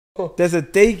There's a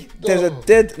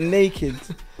dead naked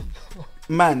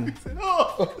man.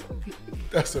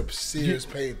 That's a serious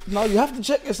pain. No, you have to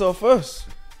check yourself first.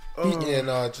 Yeah,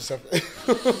 no, I just have.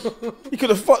 He could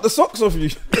have fucked the socks off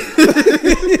you.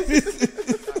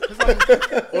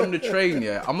 On the train,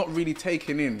 yeah, I'm not really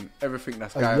taking in everything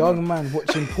that's going on. A young man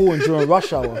watching porn during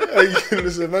rush hour. You can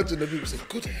just imagine the people say,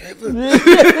 "Good heavens,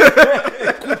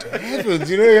 good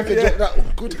heavens!" You know, you have to drop that one.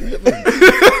 Good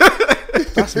heavens.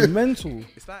 That's mental.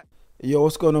 It's like, Yo,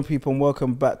 what's going on, people? And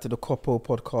welcome back to the Coppo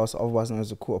podcast, otherwise known as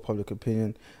the Court of Public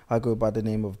Opinion. I go by the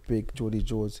name of Big Geordie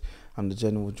George. I'm the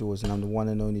General George, and I'm the one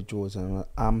and only George. And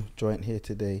I'm joined here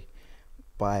today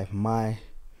by my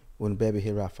baby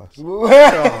Hirafas.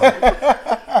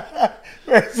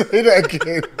 Say that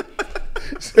again.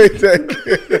 Say that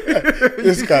again.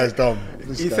 This guy's dumb.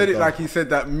 he said it like he said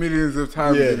that millions of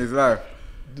times in his life.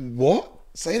 What?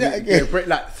 Say that again.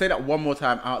 Yeah, say that one more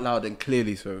time out loud and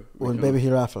clearly. So, Baby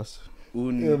Hirafas.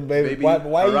 Baby,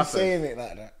 why are you saying it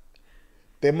like that?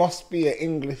 There must be an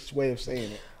English way of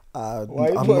saying it. I'm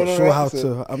not sure how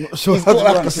to. I'm not sure He's how got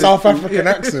to like a South African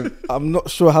accent. I'm not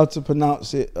sure how to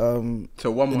pronounce it. So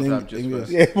one more time, just English.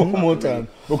 first. Yeah, one more time,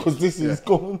 because this is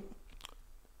gone.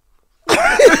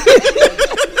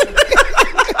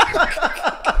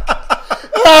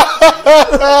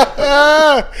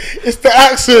 It's the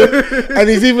accent, and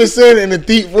he's even saying it in a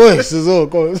deep voice as well.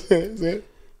 Go on, say it.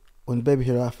 Baby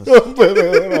Hirafas.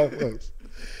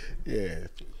 Yeah,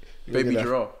 Baby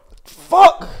giraffe.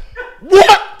 Fuck!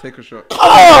 What? Take a shot.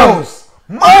 Oh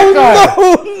my God!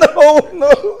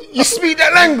 No! You speak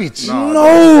that language?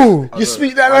 No! You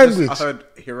speak that language? I heard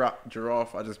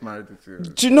giraffe. I just married it to.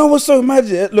 Do you know what's so mad?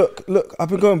 Yeah? Look. I've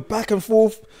been going back and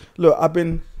forth. I've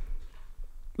been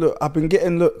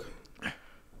getting.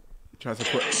 Trying to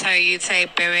put. So you say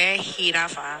Bere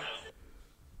Hirafa.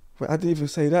 Wait, I didn't even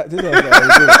say that, did I?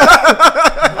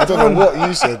 I don't know what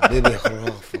you said, baby.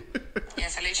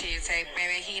 Yes, I literally say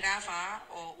Bere Hirafa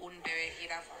or Un Bere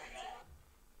Hirafa.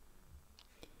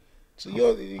 So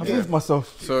I moved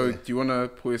myself. So do you want to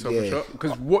pour yourself a shot?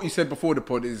 Because what you said before the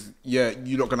pod is, you're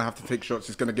not going to have to take shots.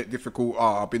 It's going to get difficult.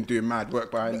 I've been doing mad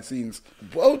work behind the scenes.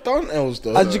 Well done, Els,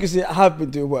 though. As you can see, I have been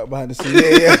doing work behind the scenes.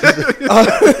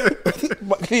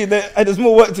 But clearly, there's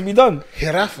more work to be done.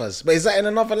 Jirafas. But is that in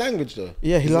another language, though?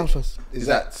 Yeah, Hirafas. Is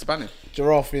that Spanish?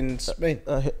 Giraffe in Spain?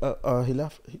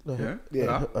 Hirafas?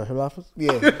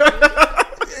 Yeah.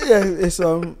 Yeah,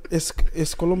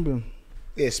 it's Colombian.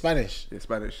 Yeah, Spanish. Yeah,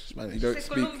 Spanish. Spanish. You don't It's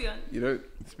speak Colombian. You don't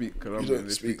speak Colombian. don't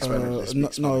speak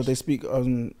Spanish. No, they speak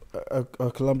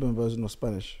a Colombian version of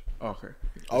Spanish. Oh, okay.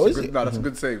 Oh, is it? No, that's a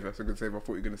good save. That's a good save. I thought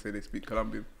you were going to say they speak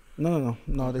Colombian. No,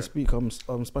 they speak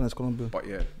Spanish Colombian. But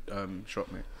yeah,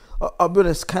 shot, mate. I'll be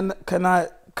honest. Can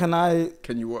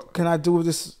you what? I deal with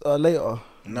this later?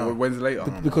 No. When's later?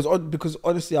 Because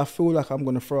honestly, I feel like I'm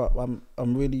gonna throw up. I'm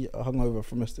really hungover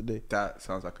from yesterday. That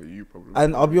sounds like a you problem.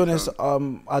 And I'll be honest,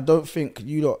 I don't think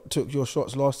you lot took your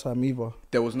shots last time either.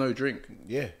 There was no drink.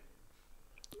 Yeah.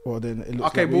 Well, then it looks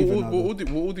Okay, like we'll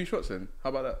we'll all do shots then. How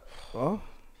about that? Oh?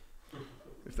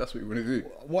 If that's what you want to do.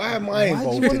 Why am I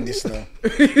involved in this now?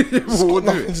 We'll all do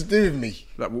Nothing it. to do with me.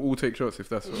 Like, we'll all take shots if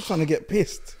that's I'm just what. trying to get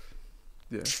pissed.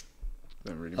 Yeah.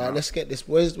 Don't really Alright, matter. let's get this.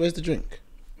 Where's the drink?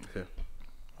 Yeah.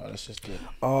 Alright, let's just do it.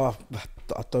 Oh,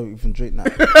 I don't even drink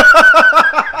that.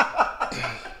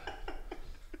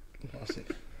 That's it.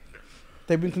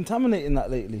 They've been contaminating that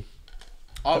lately.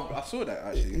 I saw that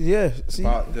actually. Yeah, see.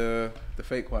 About the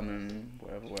fake one and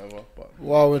whatever. But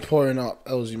While we're pouring up,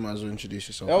 Els, you might as well introduce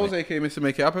yourself. that was mate. AK Mr.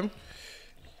 Make It Happen.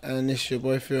 And this your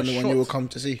boyfriend, A the one shot. you will come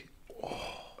to see.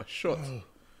 A shot.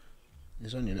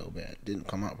 It's only a little bit. It didn't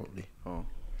come out properly. Oh.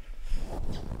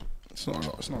 It's not a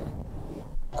lot. It's not.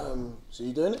 So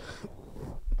you doing it?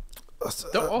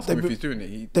 Don't ask him if he's doing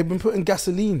it. They've been putting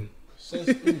gasoline. Says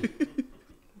who?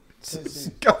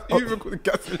 You even call it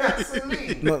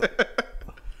gasoline. No, Do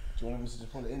you want me to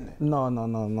just put it in there?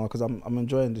 no, because I'm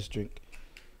enjoying this drink.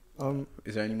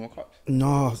 Is there any more cups?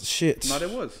 No, shit. No, there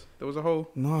was. There was a whole.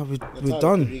 No, we're Can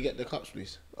done. you get the cups,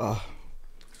 please?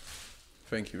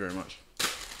 Thank you very much.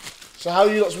 So how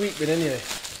you lot's week been anyway?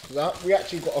 'Cause we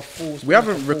actually got a full. We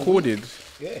haven't recorded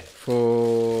Yeah.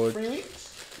 for 3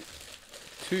 weeks.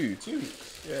 2. 2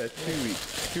 weeks. Yeah, 2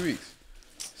 weeks. 2 weeks.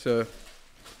 So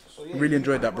So, yeah, really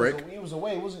enjoyed that break. You was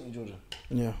away, wasn't you, Georgia?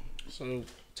 Yeah. So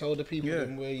tell the people Yeah.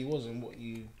 then where you was and what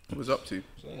you. was up to.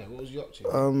 So yeah, what was you up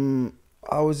to?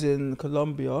 I was in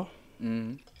Colombia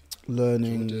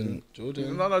learning.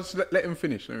 Jordan. No, just let him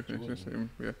finish. Let him finish.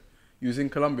 Yeah. You was in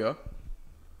Colombia.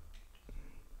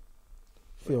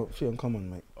 Theo, come on,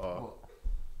 mate.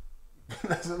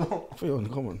 That's a lot. Theo,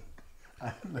 come on.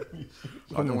 I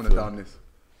don't want to down this.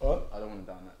 What? I don't want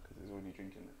to down that.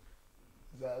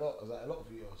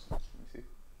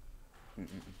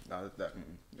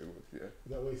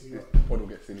 Pod will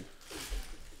get silly.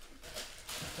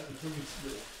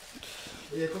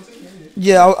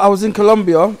 Yeah, I was in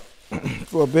Colombia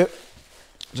for a bit,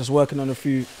 just working on a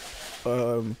few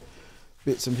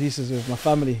bits and pieces with my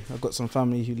family. I've got some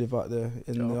family who live out there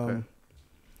in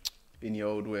In your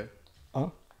old where? Huh?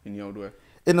 In your old where?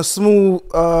 In a small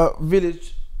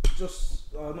village,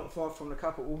 just not far from the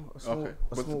capital. Okay.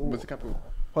 What's the capital?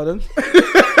 Pardon?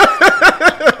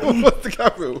 What's the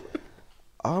capital?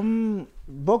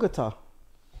 Bogota.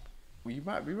 Well, you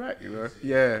might be right, you know.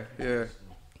 Yeah.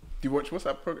 Do you watch, what's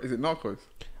that program? Is it Narcos? Is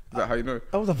that how you know?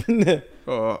 I was up in there.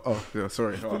 Oh, yeah,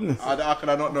 sorry. How can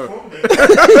I not know?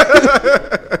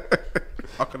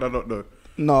 How can I not know?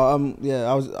 No,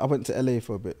 yeah, I went to LA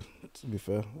for a bit, to be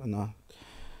fair, and I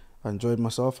enjoyed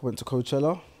myself. I went to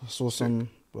Coachella. I saw some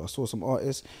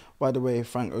artists. By the way,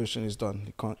 Frank Ocean is done.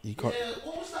 He can't. Yeah,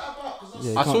 what was that about? 'Cause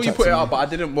Yeah, I saw you put it me. up, but I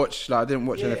didn't watch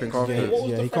anything after. Yeah, what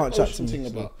was the he Frank can't chat to Ocean me. thing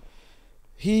so. about?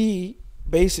 He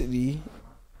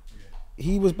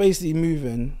was basically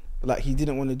moving like he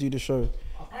didn't want to do the show.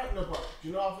 Apparently, but do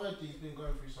you know I've heard he's been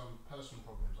going through some personal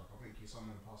problems. Like I think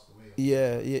someone passed away.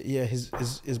 Yeah.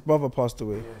 His brother passed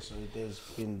away. Yeah, so there's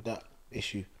been that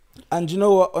issue. And you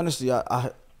know what? Honestly,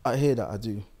 I hear that. I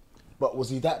do. But was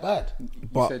he that bad?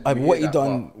 But said we what hear he that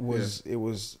done part, was it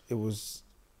was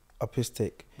a piss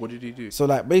take. What did he do? So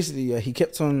like basically, yeah, he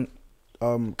kept on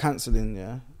cancelling,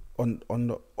 yeah, on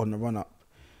the run up.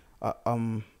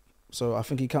 So I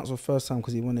think he cancelled first time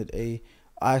because he wanted a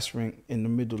ice rink in the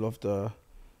middle of the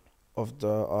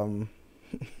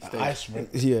Ice rink.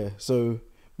 Yeah. So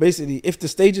basically, if the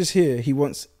stage is here, he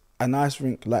wants an ice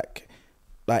rink like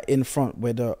in front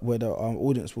where the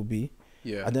audience will be.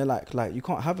 Yeah. And they're like you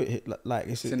can't have it here. Like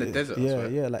it's in the desert, I Yeah, swear.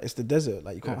 yeah. Like it's the desert.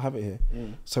 Like you can't have it here.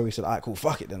 Mm. So he said, "Alright, cool.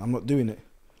 Fuck it then. I'm not doing it."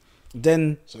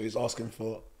 Then So he's asking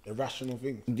for irrational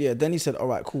things. yeah. Then he said, "All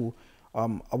right, cool. I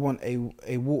want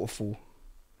a waterfall."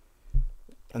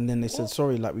 And then they said,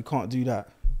 "Sorry, like we can't do that."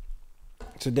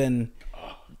 So then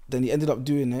he ended up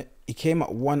doing it. He came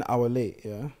up 1 hour late.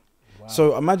 Yeah. Wow.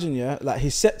 So imagine, yeah, like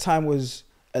his set time was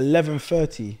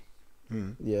 11:30.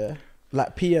 Yeah,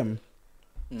 like PM.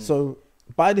 So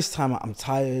by this time I'm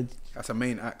tired. That's a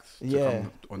main act to Yeah.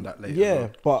 come on that later. Yeah,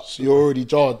 but So you're already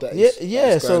jarred that. yeah.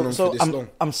 it's going on So for this long.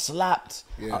 I'm slapped.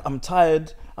 Yeah. I'm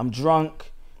tired. I'm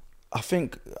drunk. I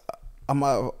think I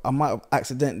might have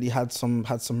accidentally had some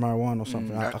marijuana or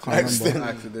something. I can't remember.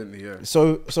 Accidentally, yeah.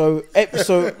 So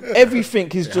everything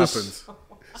is It just. happens.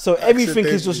 So everything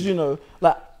is just, you know,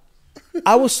 like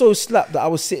I was so slapped that I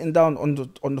was sitting down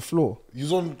on the floor. You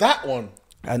was on that one.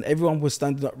 And everyone was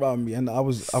standing up around me, and I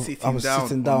was Sitting sitting down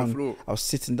on down. the floor. I was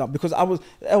sitting down because I was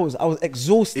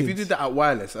exhausted. If you did that at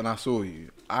Wireless and I saw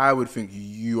you, I would think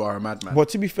you are a madman. But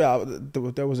to be fair,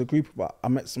 there was a group of, I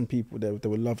met some people there. They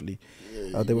were lovely.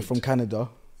 They were from Canada.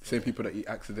 Same people that you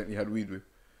accidentally had weed with.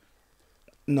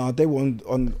 No, they were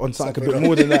on something a bit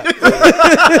more than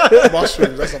that.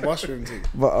 Mushrooms. That's a mushroom thing.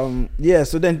 But yeah.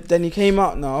 So then he came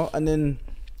out now, and then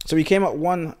so he came out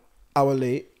 1 hour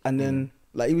late, and then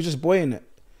like he was just boying it,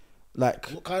 like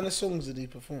What kind of songs did he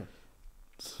perform?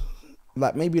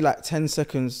 like maybe like 10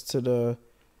 seconds to the,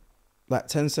 like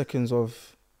 10 seconds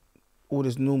of all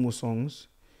his normal songs,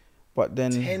 but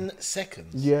then 10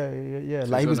 seconds. yeah. So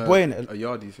Like he it's was on boying it. A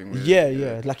yardie thing. Really.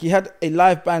 Yeah. Like he had a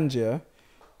live band, yeah,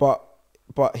 but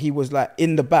he was like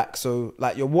in the back, so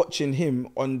like you're watching him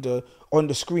on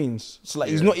the screens. So like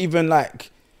he's Yeah. not even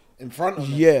like In front of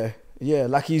him. yeah.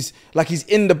 Like he's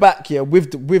in the back, yeah,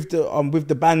 with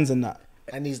the bands and that,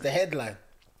 And he's the headline.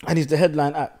 and he's the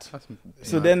headline act. That's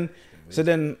So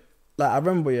then, like I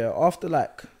remember, yeah, after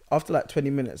like 20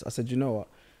 minutes, I said, you know what,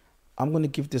 I'm gonna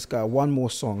give this guy one more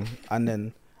song, and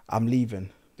then I'm leaving.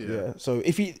 Yeah. So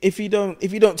if you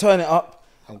don't turn it up,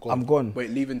 I'm gone. Wait,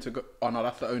 leaving to go. Oh no,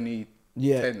 that's the only.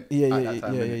 10 Yeah. at that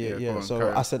time, innit? Go on, So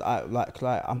carry on. I said,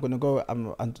 I'm gonna go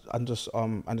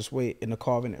and just wait in the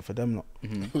car in it for them lot.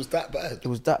 It was that bad. It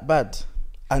was that bad,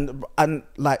 and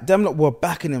like them lot were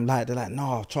backing him. Like they're like,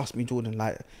 no, trust me, Jordan.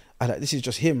 Like this is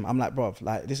just him. I'm like, bruv,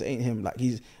 like this ain't him. Like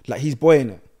he's boying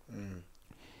it.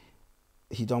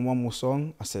 He done one more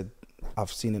song. I said,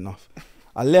 I've seen enough.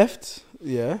 I left,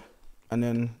 yeah, and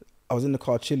then I was in the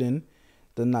car chilling.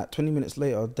 Then like 20 minutes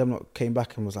later, them lot came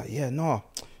back and was like, yeah, no,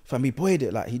 fam, he boyed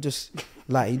it. Like he just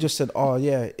said, oh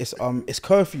yeah, it's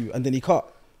curfew, and then he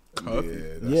cut.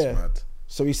 Curfew? Yeah, that's mad.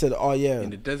 So he said, oh yeah, In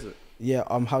the desert. yeah,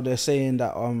 how they're saying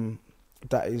that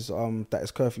that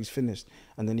his curfew's finished,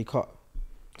 and then he cut,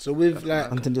 So with like,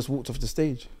 and then just walked off the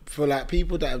stage. for like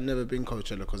people that have never been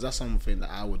Coachella, because that's something that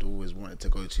I would always wanted to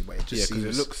go to, but it Yeah, just because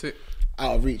seems it looks sick.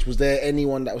 out of reach? Was there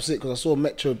anyone that was sick? Because I saw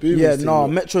Metro Boomin. Yeah, no,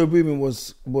 Metro Boomin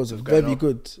was very on.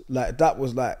 good. Like that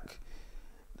was like,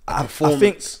 I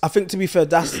performance. think to be fair,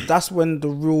 that's when the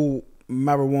real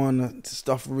marijuana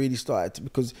stuff really started,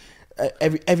 because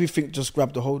everything just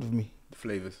grabbed a hold of me. The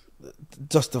flavors.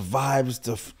 Just the vibes,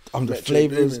 the Metro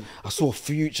flavors. Boomin. I saw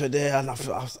Future there, and I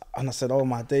said, "Oh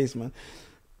my days, man!"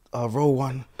 Roll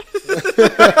one, and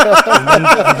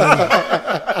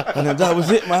then that was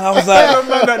it, man. I was like, A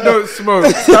man that don't smoke.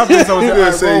 Stabbing someone gonna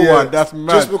to say, roll yeah. one. That's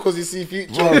mad. Just because you see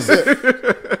Future on set.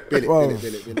 Bill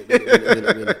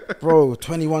it. bro,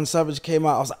 21 Savage came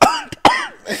out. I was like,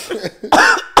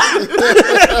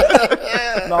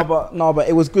 no, but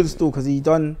it was good still, because he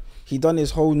done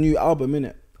his whole new album,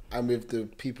 innit? And with the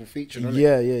people featuring on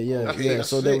Yeah. Okay, that's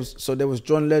So there was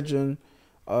John Legend,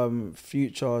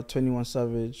 Future, 21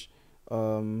 Savage,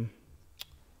 Don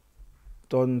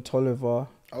Toliver.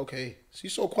 Okay, so you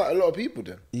saw quite a lot of people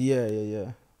then.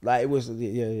 Yeah. Like it was, yeah.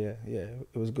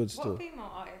 It was good still. What female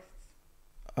artists?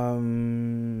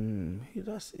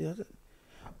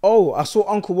 Oh, I saw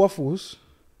Uncle Waffles.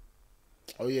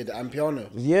 Oh yeah, the Ampiano.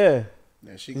 Yeah,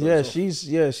 She goes off.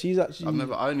 she's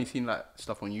actually. I only seen like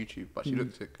stuff on YouTube, but she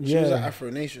looked sick. She was at Afro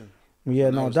Nation. Yeah,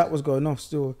 when I no, was that there. was going off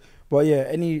still. But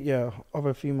yeah,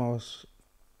 other females,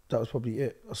 that was probably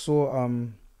it. I saw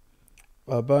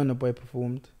Burna Boy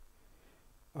performed,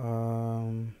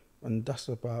 and that's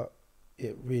about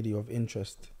it really of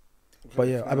interest. But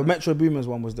yeah, but Metro Boomin's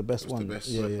one was the best one. the best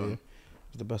Yeah, so it far. was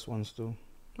the best one still.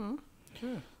 Yeah.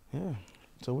 Yeah.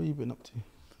 So what you been up to?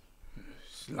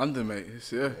 It's London, mate.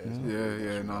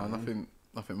 Yeah. No, nothing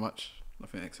much.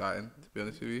 Nothing exciting, to be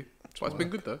honest with you. But it's been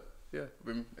good though. Yeah, I've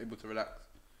been able to relax.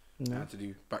 I had to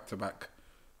do back-to-back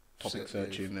topic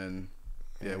searching and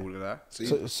all of that.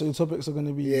 So topics are going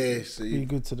to be be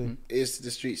good today. It's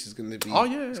the streets is going to be. Oh,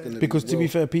 yeah. it's gonna Because to be well.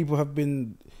 fair, people have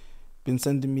been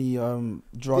sending me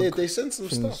drug. Yeah, they sent some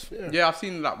things. stuff. Yeah. Yeah, I've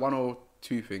seen like one or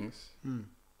two things.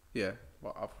 Yeah,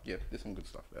 but there's some good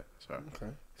stuff there. So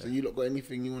Okay. So you lot got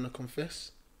anything you want to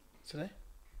confess today?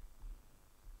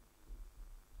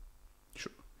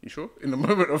 you sure? In the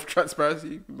moment of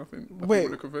transparency, nothing Wait.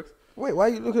 to confess. Wait, why are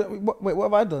you looking at me? Wait, what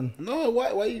have I done? No.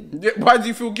 Why you? Yeah, why do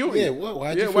you feel guilty? Yeah.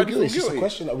 Why do you feel guilty? It's just a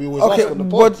question that we always Okay, ask on the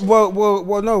pod.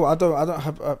 well, no, I don't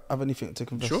have anything to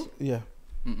confess. Sure? Yeah.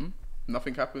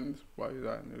 Nothing happened. Why is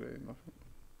that? Nothing.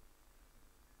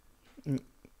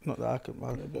 Not that I can.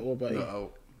 But what about you?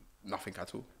 No, nothing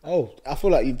at all. Oh, I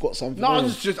feel like you've got something. No, I'm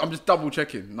on. just double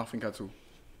checking. Nothing at all.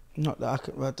 Not that I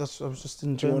can. I was just Do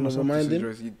you enjoying want to myself. remind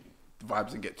Just him? enjoy the vibes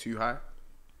didn't get too high.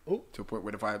 Oh. To a point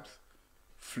where the vibes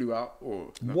flew out,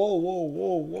 or no.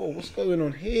 Whoa! What's going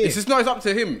on here? It's up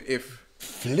to him. If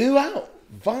Flew out.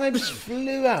 Vibes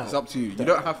flew out. it's up to you, you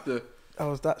don't have to.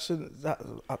 That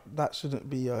shouldn't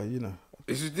be.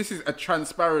 This is a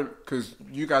transparent, because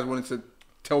you guys wanted to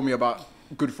tell me about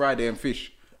Good Friday and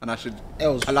fish, and I should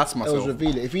alas myself.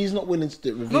 reveal it. If he's not willing to do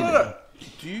it, reveal No. it.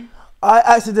 Do you? I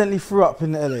accidentally threw up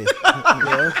in LA.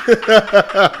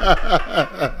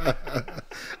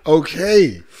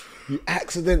 Okay. You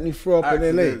accidentally threw up in LA.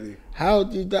 Accidentally. How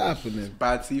did that happen then?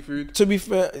 Bad seafood. To be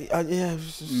fair, yeah,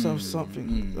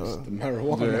 something. The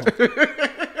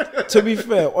marijuana. To be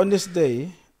fair, on this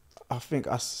day, I think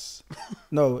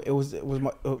it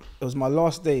was my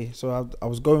last day, so I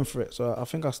was going for it. So I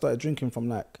think I started drinking from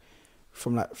like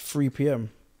 3 p.m.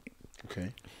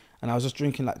 Okay. and I was just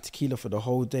drinking like tequila for the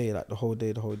whole day, But the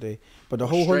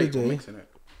whole Straight holiday, or mixing it?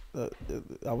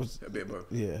 I was A bit of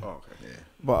both. yeah. Oh, okay. Yeah.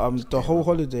 But the whole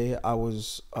holiday, I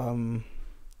was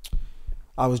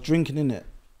drinking in it,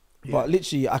 but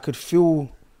literally I could feel,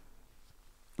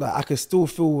 like I could still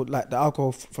feel like the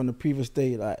alcohol from the previous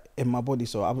day, like in my body.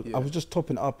 So I was just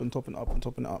topping it up.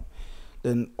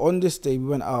 Then on this day, we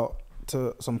went out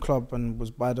to some club and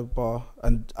was by the bar,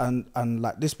 and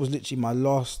like this was literally my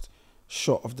last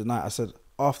shot of the night. I said,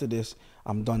 after this,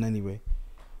 I'm done anyway.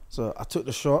 So I took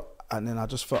the shot, and then I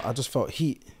just felt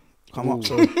heat come up.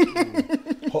 So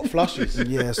Hot flushes.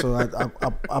 yeah, so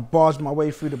I barged my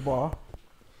way through the bar.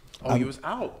 Oh, he was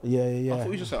out. Yeah. I thought he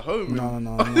was just at home.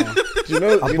 No. Do you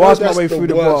know? I barged my that's way through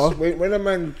the worst. bar. When a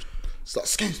man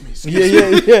starts, excuse me.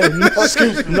 Yeah.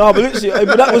 No, but literally,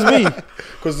 but that was me.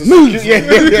 Because the Move.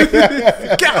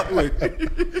 Yeah. Get out.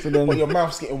 So then, But your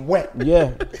mouth's getting wet.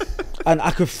 yeah, and I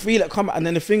could feel it coming. And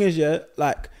then the thing is, yeah,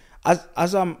 like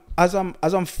as I'm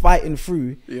fighting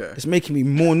through, Yeah. it's making me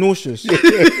more nauseous.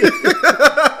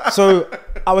 So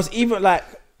I was even like,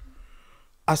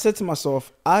 I said to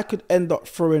myself, I could end up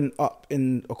throwing up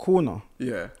in a corner.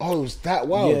 Yeah. Oh, it was that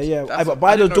wild. Yeah. That's- But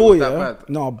by I the didn't know door, it was that yeah. bad.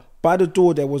 No, by the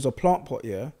door there was a plant pot,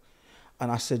 yeah.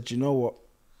 And I said, you know what?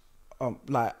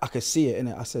 Like I could see it in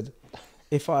it. I said,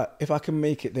 if I can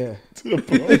make it there.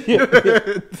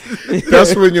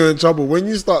 That's when you're in trouble. When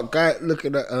you start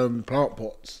looking at plant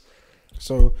pots.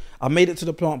 So I made it to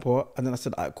the plant pot, and then I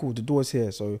said, "Alright, cool. The door's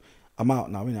here, so I'm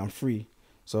out now. I'm free."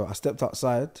 So I stepped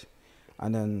outside,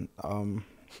 and then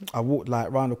I walked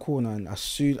like round the corner, and as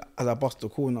soon as I bust the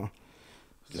corner,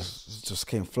 just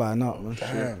came flying out, man.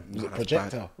 Damn, was it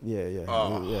projectile? Yeah.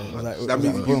 Oh, yeah. It was like, that it was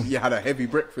means like, you, boom. you had a heavy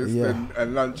breakfast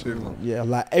and lunch. And Yeah,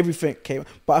 like everything came,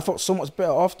 but I felt so much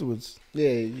better afterwards. Yeah,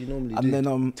 you normally And do.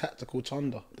 then Tactical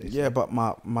chunder. Yeah, but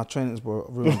my trainers were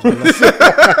ruined.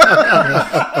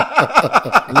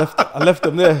 I left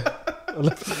them there.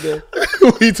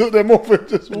 He took them off and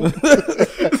just walked.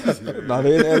 No,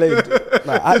 they're in LA.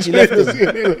 Like I actually left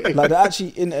them. Like they're actually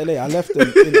in LA. I left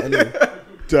them in LA.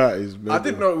 That is mental. I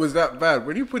didn't know it was that bad.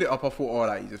 When you put it up, I thought, oh,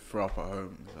 like you just threw up at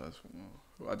home.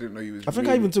 So I didn't know you was. I think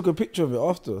I even took a picture of it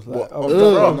after. Like, What?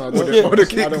 oh, No, I don't want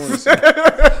to see.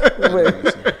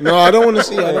 No, I don't want to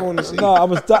see. I don't want to see. No, I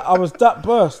was that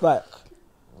burst. Like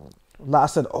I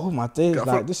said, oh my days,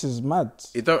 like this is mad.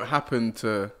 It don't happen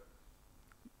to.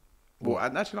 Well,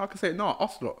 and actually, I can say no,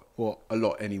 us lot. What? A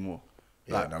lot anymore.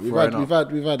 Yeah, Like no,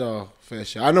 we've had our fair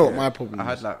share. I know what my problem I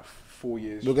had is. like 4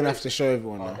 years. We're gonna have to show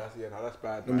everyone Oh, now. that's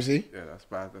bad. Let me see. Yeah, that's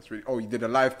bad. That's really. Oh, you did a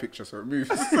live picture, so it moves.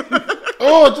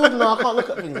 Oh, Jordan, no, I can't look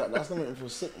at things like that. That's not making me feel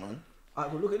sick, man.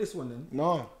 Alright, well look at this one then.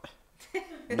 No.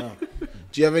 Do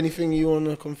you have anything you want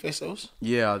to confess else?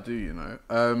 Yeah, I do. You know.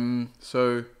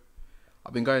 So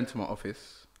I've been going to my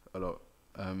office a lot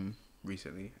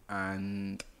recently,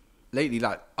 and lately,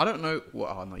 like I don't know what.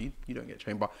 Oh no, you don't get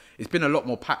trained, but it's been a lot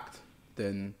more packed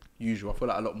than usual. I feel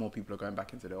like a lot more people are going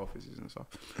back into their offices and stuff.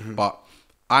 Mm-hmm. But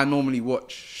I normally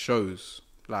watch shows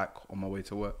like on my way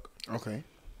to work. Okay.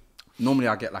 Normally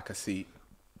I get like a seat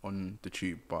on the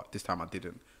tube, but this time I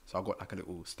didn't. So I got like a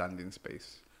little standing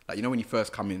space. Like, you know when you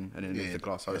first come in and then there's the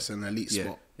glass. It's an elite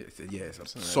spot. It's a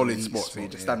solid elite spot. So you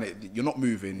spot, just yeah. stand there. You're not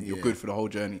moving. You're Yeah. good for the whole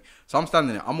journey. So I'm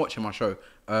standing there. I'm watching my show.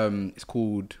 It's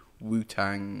called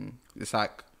Wu-Tang. It's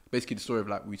like basically the story of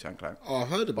like Wu-Tang Clan. Oh, I've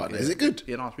heard about it. Is it good?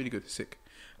 Yeah, no, it's really good. It's sick.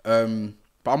 But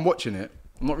I'm watching it.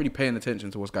 I'm not really paying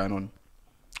attention to what's going on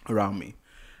around me.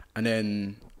 And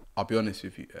then I'll be honest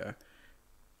with you,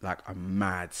 like a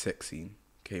mad sex scene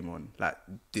came on. Like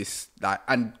this, like,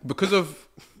 and because of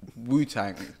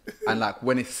Wu-Tang and like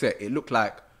when it's set, it looked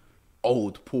like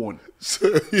old porn. So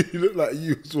you look like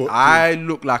you was watching. I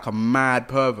look like a mad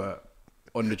pervert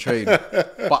on the train.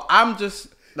 But I'm just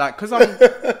like, because I'm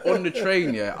on the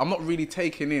train, yeah, I'm not really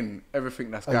taking in everything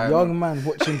that's A going young on. man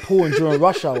watching porn during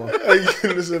rush hour. You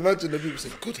can just imagine the people say,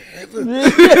 "Good heavens,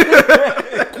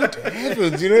 good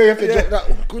heavens!" You know, you have to get that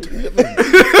one. Good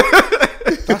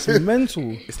heavens. That's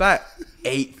mental. It's like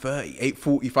 8:30,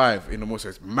 8:45 in the morning, so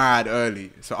it's mad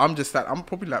early. So I'm just like, I'm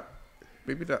probably like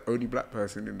maybe the only black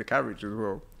person in the carriage as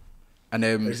well. And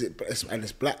then And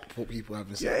it's black people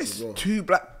having sex yeah, as it's well. two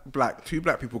black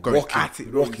people going at it,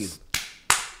 rocking.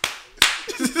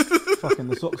 Fucking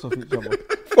the socks off each other.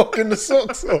 Fucking the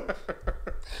socks off.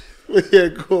 Yeah,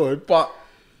 good. But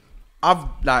I've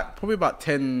like probably about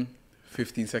 10,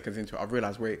 15 seconds into it, I've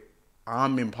realised, wait,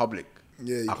 I'm in public.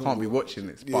 Yeah, I can't be watching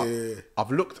this. But Yeah.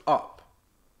 I've looked up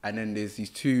and then there's these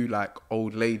two like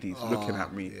old ladies looking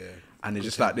at me yeah. and they're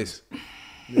just like this.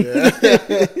 Yeah.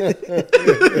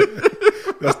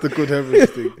 That's the good heavens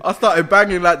thing. I started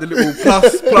banging like the little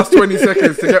plus 20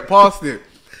 seconds to get past it.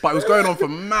 But it was going on for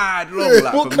mad long.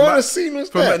 Like, What for kind of scene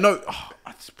was that? No,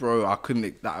 bro, I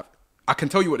couldn't. Like, I can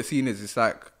tell you what the scene is. It's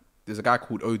like there's a guy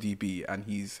called ODB and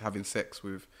he's having sex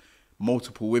with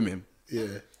multiple women. Yeah.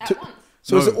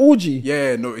 So it's an orgy.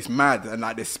 Yeah, no, it's mad. And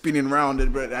like they're spinning round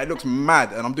and it looks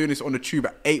mad. And I'm doing this on the tube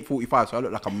at 8:45, so I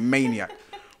look like a maniac.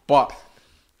 But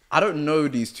I don't know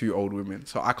these two old women,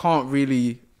 so I can't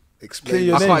really Explain.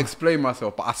 your I name. can't explain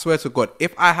myself, but I swear to God,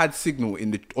 if I had signal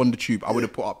on the tube, I would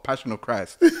have put up Passion of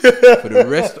Christ for the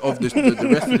rest of the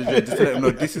rest of the day, just to let them know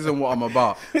this isn't what I'm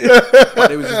about. But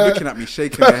they was just looking at me,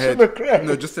 shaking their head.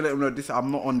 No, just to let them know this.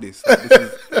 I'm not on this. Like,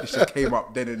 this just came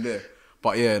up then and there.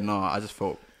 But yeah, no, I just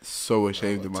felt so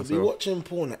ashamed of To be myself. watching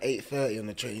porn at 8:30 on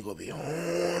the train, you gotta be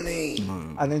horny.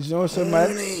 And then do you know what's so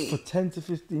mad? Horny. For 10 to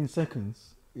 15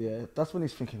 seconds, yeah, that's when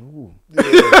he's thinking, ooh.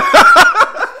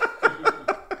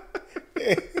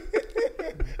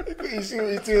 You see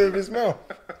what he's doing with his mouth?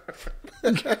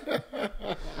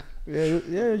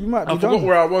 Yeah, you might be I forgot done.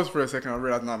 where I was for a second. I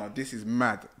realized, no, this is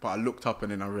mad. But I looked up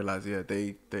and then I realized, yeah,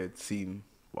 they had seen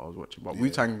what I was watching. But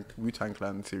Wu-Tang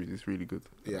Clan series is really good.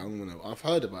 Yeah, I've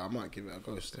heard about it. I might give it a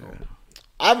go still.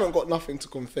 I haven't got nothing to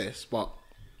confess, but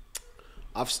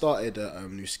I've started a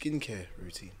new skincare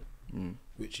routine,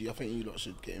 which I think you lot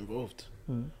should get involved.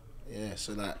 Yeah,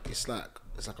 so like it's like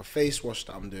it's like a face wash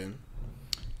that I'm doing,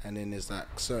 and then there's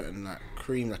like certain like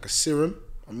cream, like a serum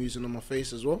I'm using on my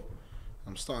face as well.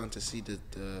 I'm starting to see the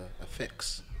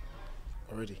effects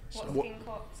already.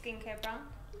 What skincare brand?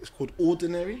 It's called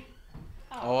Ordinary.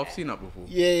 Oh, I've seen that before.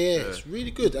 Yeah, it's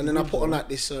really good. And then I put on like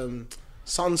this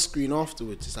sunscreen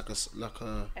afterwards. It's like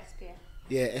a SPF.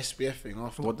 Yeah, SPF thing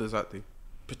afterwards. What does that do?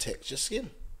 Protects your skin.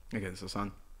 Against the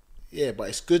sun. Yeah, but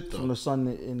it's good From though. the sun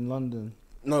in London.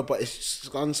 No, but it's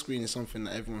sunscreen is something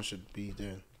that everyone should be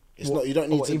doing. It's not. You don't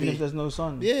need to even be. if there's no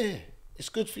sun. Yeah, it's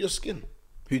good for your skin.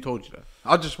 Who told you that?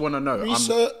 I just want to know.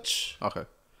 Research. Okay.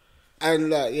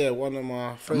 And one of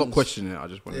my friends. I'm not questioning it. I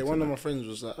just want to one of my friends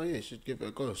was like, "Oh yeah, you should give it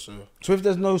a go." So if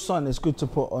there's no sun, it's good to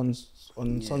put on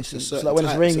sunscreen. it's a It's certain like when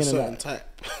it's type, raining it's a and certain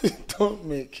that. type. Don't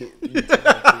make it.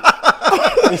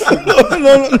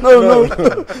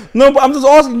 No, but I'm just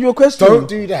asking you a question. Don't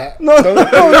do that. No, Don't do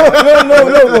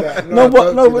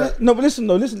that. but listen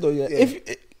though. Yeah,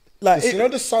 if like You know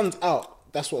the sun's out.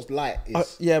 That's what light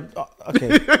is.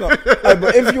 okay.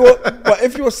 But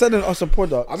if you're selling us a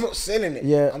product, I'm not selling it.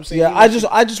 yeah, I'm saying yeah. I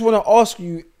just want to ask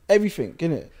you everything,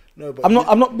 innit? No, but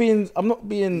I'm not being.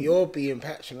 You're being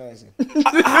patronising.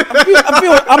 I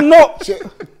feel I'm not.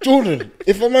 Jordan,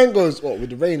 if a man goes with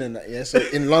the rain and that, yeah, so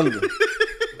in London,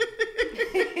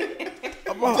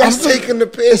 that's taking the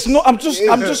piss. It's not. I'm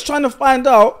just trying to find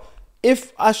out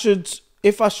if I should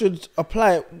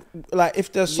apply it, like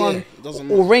if there's sun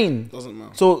or rain. Doesn't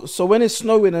matter. So when it's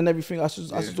snowing and everything, I should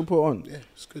still put it on. Yeah,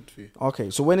 it's good for you. Okay,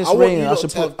 so when it's I want raining, you I lot should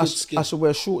to have put good skin. I should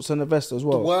wear shorts and a vest as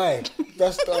well. Why?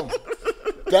 That's dumb.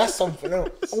 That's something else.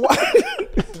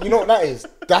 You know what that is?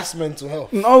 That's mental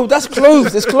health. No, that's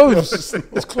clothes. It's clothes.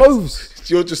 It's clothes.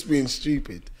 You're just being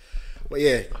stupid. But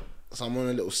yeah, so I'm on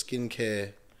a little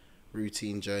skincare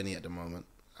routine journey at the moment,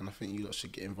 and I think you lot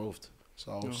should get involved.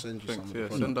 So I'll send you some of the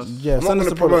products. Send us. Yeah, I'm not going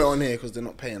to promote it on here because they're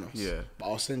not paying us. Yeah. But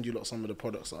I'll send you lot some of the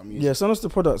products that I'm using. Yeah, send us the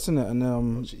products in it,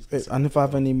 and Jesus. and if I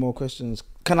have any more questions,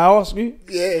 can I ask you?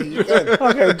 Yeah, you can.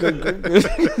 Okay, good.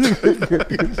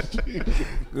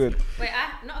 Good. Wait,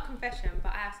 not a confession,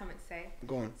 but I have something to say.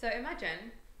 Go on. So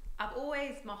imagine, I've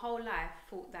always, my whole life,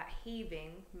 thought that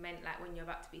heaving meant like when you're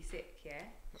about to be sick, yeah?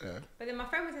 Yeah. But then my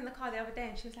friend was in the car the other day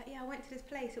and she was like, yeah, I went to this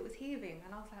place, it was heaving.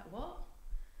 And I was like, what?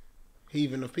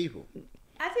 Heaving of people.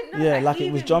 I didn't know Yeah, that like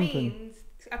it was heaving jumping. means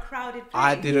a crowded place.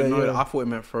 I didn't know Yeah. that. I thought it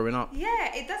meant throwing up.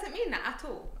 Yeah, it doesn't mean that at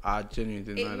all. I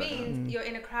genuinely didn't know It that. means you're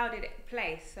in a crowded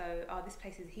place, so, this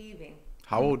place is heaving.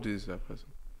 How old is that person?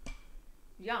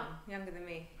 Younger than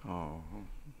me. Oh.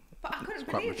 But I couldn't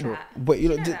quite believe mature. that. But you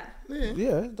Did know, that?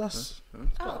 yeah, that's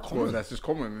Well, that's just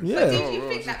common. Yeah. But did Oh, you well,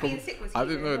 think it's that just being common. sick was I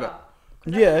didn't heaving know as that. well?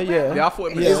 Yeah, yeah. Yeah, I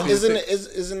thought it meant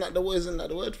Isn't that the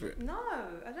word for it? No,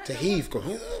 I don't To know heave, go.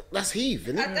 That's heave,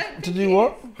 isn't I it? don't think to it do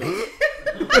what?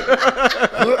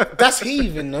 That's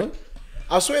heaving, no?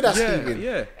 I swear that's Yeah, heaving.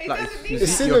 yeah. It Like doesn't mean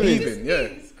it's that. you're synonym. It just heaving, yeah.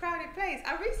 means crowded place.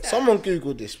 I researched. Someone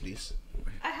Google this, please.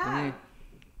 I have.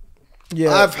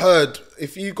 Yeah, I've heard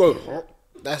if you go,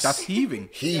 That's heaving.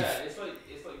 heave. Yeah, it's like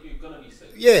you're gonna be sick.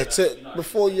 Yeah,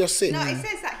 before you're sick. No, it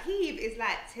says that heave is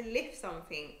like to lift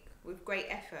something with great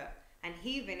effort, and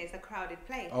heaving is a crowded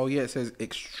place. Oh yeah, it says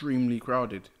extremely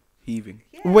crowded. Heaving.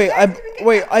 Yeah, wait, where did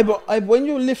we get that from? when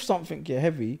you lift something,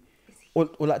 heavy, or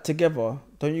like together,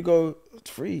 don't you go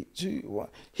 3, 2, 1,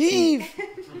 heave?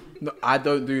 No, I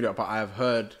don't do that, but I have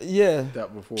heard Yeah.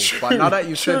 that before. But now that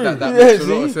you said that, that Yeah, makes a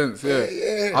lot of see? sense. Yeah.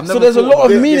 Yeah. I've So never there's a thought lot about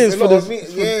of it. meanings There's a for lot of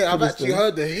this. yeah, I've this actually thing.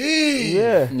 heard the heave.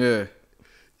 Yeah. Yeah.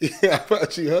 Yeah, I've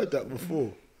actually heard that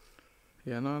before.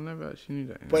 Yeah, no, I never actually knew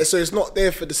that. Yeah. But so it's not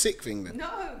there for the sick thing then. No.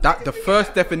 That where the did we first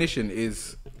get that from? definition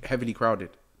is heavily crowded.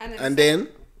 And then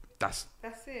That's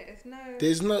That's it. It's no.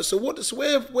 there's no. So what? So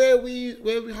where we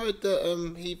heard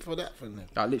the heave for that from then?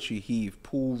 that literally heave,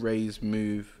 pull, raise,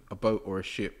 move a boat or a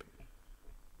ship.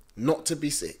 Not to be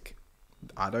sick.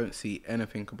 I don't see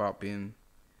anything about being.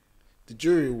 The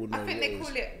jury will know. I think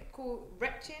what they it is. call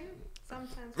retching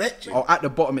sometimes. Retching? Oh, at the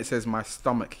bottom it says my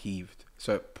stomach heaved,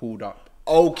 so it pulled up.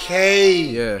 Okay.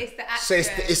 Yeah. It's the action. So it's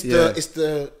It's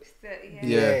the the,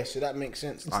 Yeah. yeah. So that makes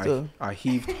sense. I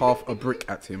heaved half a brick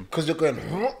at him. Because you're going,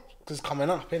 because it's coming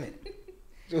up, innit?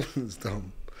 It's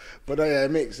dumb. But yeah,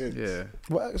 it makes sense. Yeah.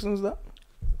 What accent is that?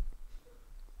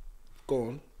 Go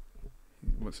on.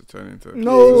 He wants to turn into.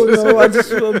 No, I'm just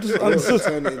Turn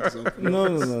it into something.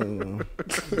 no.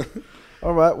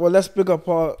 All right, well, let's big up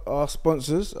our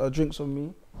sponsors. Drinks on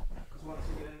me. Once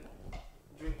again,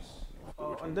 drinks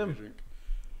are on them. Drink.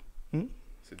 Hmm?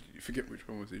 So did you forget which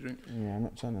one was the drink? Yeah,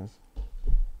 not China's.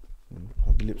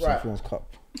 I'll be lips Right. on Fion's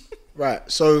cup.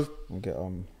 Right. So And get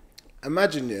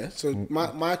imagine, yeah. So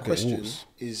my question walks.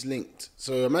 is linked.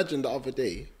 So imagine the other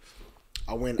day,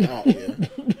 I went out, yeah.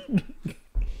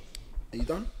 Are you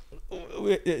done?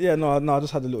 Yeah, no, I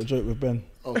just had a little joke with Ben.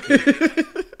 Okay.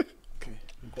 Okay.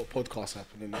 We've got a podcast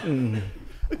happening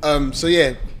now. So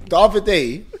yeah, the other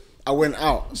day I went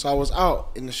out. So I was out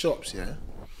in the shops, yeah.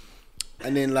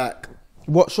 And then like,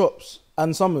 What shops?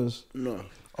 And Summers? no,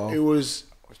 Oh. it was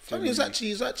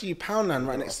actually Poundland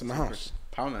right next to my house.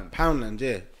 Poundland,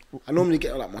 yeah. I normally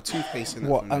get like my toothpaste and that.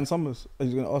 What? from there. And Summers? Are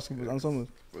you going to ask him about and Summers?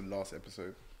 For the last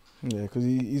episode. Yeah, because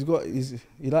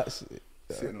he likes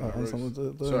Sitting on that and roast.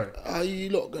 Summers. Sorry. Are you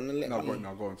lot gonna let No, me?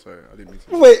 go on. Sorry, I didn't mean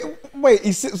to. Wait,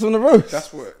 he sits on the roast.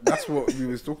 That's what we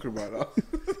was talking about now.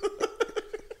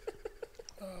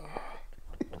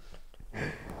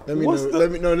 Let me What's know. the-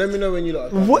 Let me know when you lot. Are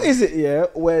done. What is it, yeah,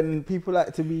 when people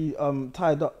like to be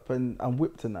tied up and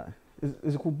whipped and that?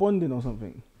 Is it called bonding or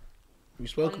something? We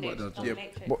spoke about that. Bondage, Yeah.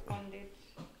 dominatrix, What- bondage.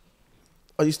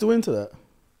 Are you still into that?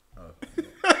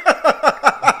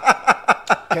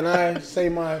 Can I say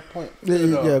my point?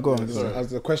 Yeah, go on. Sorry, as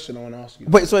the question I want to ask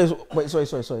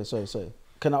you. Sorry.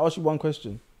 Can I ask you one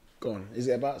question? Go on. Is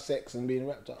it about sex and being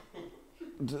wrapped up?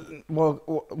 Well,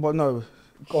 no.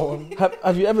 Go on.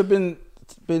 Have you ever been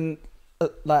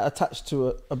like attached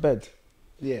to a bed?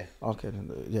 Yeah. Okay,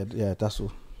 then, yeah, that's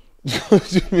all. What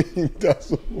do you mean?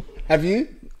 That's all. Have you?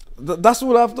 That's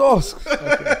all I have to ask.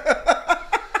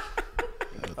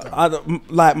 I don't,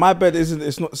 like my bed isn't.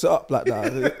 It's not set up like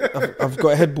that. I've got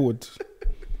a headboard.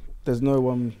 There's no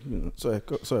one. Sorry,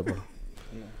 bro.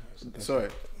 Sorry.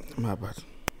 My bad.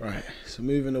 Right. So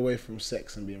moving away from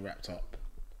sex and being wrapped up.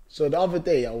 So the other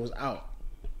day I was out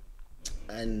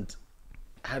and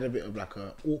had a bit of like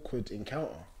a awkward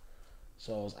encounter.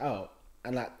 So I was out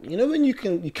and like, you know when you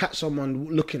catch someone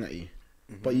looking at you,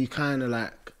 but you kind of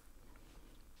like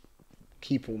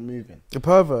keep on moving. The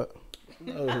pervert.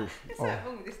 No. What's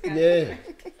wrong with this guy? Yeah.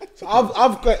 So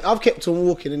I've kept on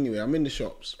walking anyway. I'm in the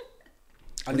shops.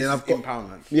 And then I've got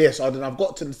Poundland. Yeah, so then I've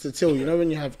got to the till. You know when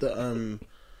you have the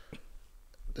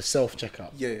self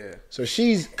checkout. Yeah. So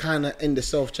she's kind of in the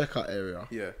self checkout area.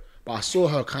 Yeah. But I saw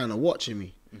her kind of watching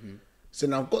me. So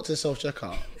then I've got to the self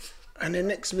checkout, and the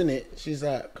next minute she's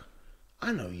like,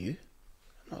 "I know you,"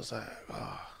 and I was like,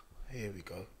 here we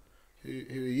go. Who are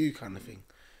you, kind of thing?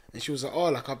 And she was like, "Oh,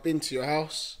 like I've been to your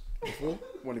house before."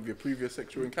 One of your previous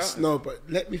sexual encounters. No, but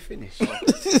let me finish.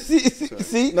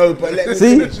 See? No, but let me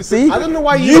finish. See? I don't know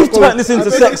why you've go- turned this into I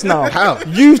don't- sex now. How?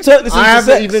 You've turned this into I haven't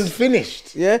sex. even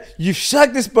finished. Yeah, you've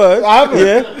shagged this bird. I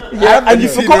haven't. Yeah, and you've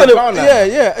Seen forgotten it in it.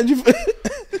 Poundland. Yeah, and you've.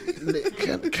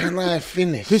 Can I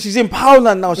finish? Because she's in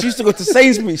Poundland now. She used to go to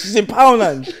Sainsbury's. She's in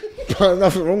Poundland.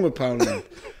 Nothing wrong with Poundland.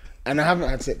 And I haven't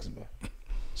had sex with her.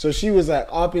 So she was like,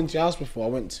 I've been to your house before. I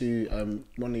went to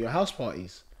one of your house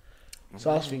parties.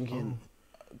 So I was thinking,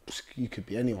 you could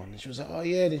be anyone. And she was like, oh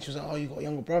yeah. Then she was like, oh, you got a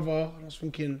younger brother. And I was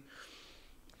thinking,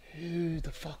 who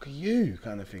the fuck are you?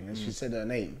 Kind of thing. And she said her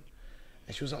name.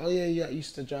 And she was like, oh yeah, I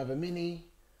used to drive a Mini.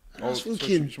 And I was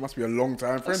thinking, she must be a long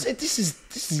time I friend. said, this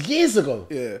is years ago.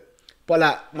 Yeah. But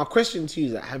like, my question to you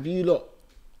is like, have you lot,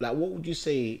 like, what would you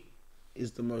say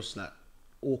is the most like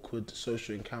awkward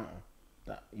social encounter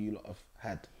that you lot have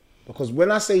had? Because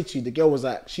when I say to you, the girl was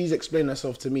like, she's explained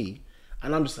herself to me,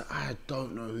 and I'm just like, I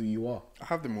don't know who you are. I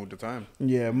have them all the time.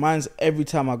 Yeah, mine's every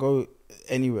time I go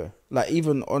anywhere. Like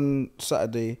even on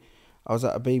Saturday, I was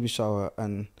at a baby shower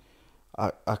and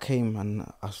I came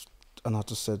and I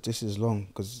just said, this is long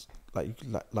because like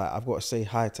I've got to say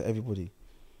hi to everybody.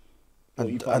 You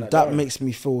And, find and that that makes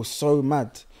me feel so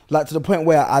mad. Like to the point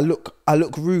where I look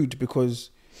rude because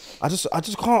I just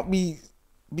can't be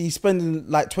spending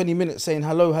like 20 minutes saying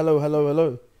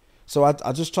hello. So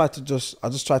I just try to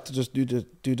just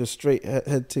do the straight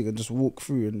head thing and just walk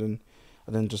through and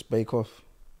then just bake off.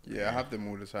 Yeah, I have them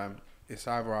all the time. It's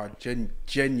either I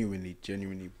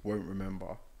genuinely won't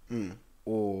remember,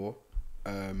 or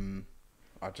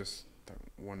I just don't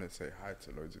want to say hi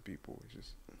to loads of people. It's just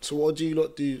So what do you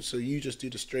lot do? So you just do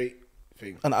the straight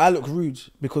thing? And I look rude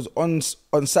because on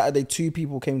Saturday 2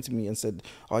 people came to me and said,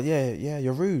 "Oh yeah,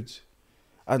 you're rude,"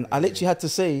 and I literally had to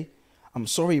say, "I'm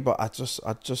sorry, but I just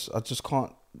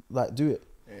can't like do it,"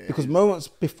 because moments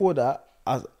before that,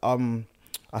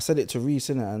 I said it to Reese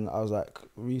innit, and I was like,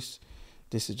 "Reese,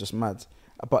 this is just mad."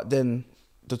 But then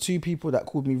the 2 people that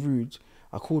called me rude,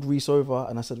 I called Reese over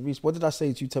and I said, "Reese, what did I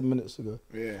say to you 10 minutes ago?"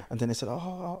 Yeah. And then they said,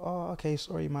 "Oh, okay,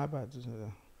 sorry, my bad."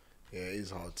 Yeah, it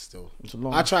is hard still. It's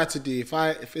long. I try to do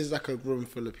if it's like a room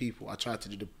full of people, I try to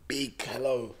do the big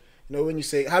hello. You know when you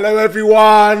say hello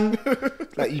everyone,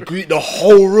 like you greet the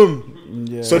whole room,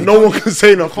 Yeah. so no one can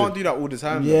say I nothing. can't do that all the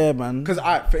time. Yeah, man. Because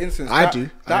for instance, I that, do.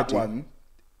 that one.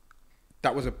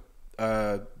 That was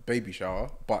a baby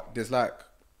shower, but there's like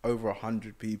over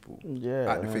 100 people.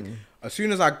 Yeah, At the thing. man. As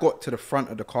soon as I got to the front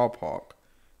of the car park,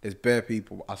 there's bare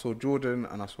people. I saw Jordan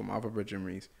and I saw my other brethren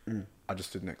Reese. I just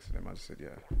stood next to them. I just said, "Yeah,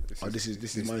 This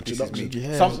is my me." introduction.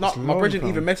 Yeah, it's My long, brethren fam.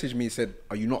 even messaged me and said,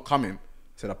 "Are you not coming?" I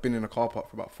said, "I've been in the car park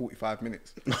for about 45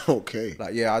 minutes." Okay.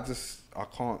 Like, yeah, I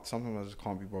can't. Sometimes I just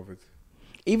can't be bothered.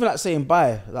 Even like saying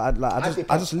bye, I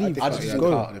just leave. I just Just walk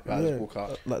go. out. I just walk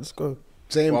out. Like, just go.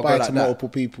 Saying Well, I bye go like to that. multiple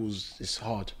people's is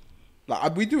hard.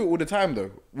 Like, we do it all the time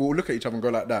though. We'll look at each other and go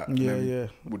like that. and Yeah, then yeah.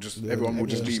 We'll just everyone will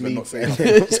just leave and not say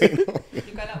Say nothing. You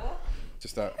go like what?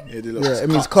 Just that. Yeah, it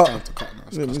means cut. Time to cut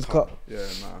now. It means cut. Yeah,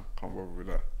 nah, can't bother with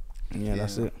that. Yeah,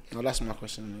 that's it. No, that's my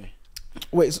question anyway.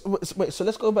 Wait. So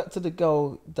let's go back to the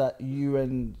girl that you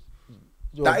and.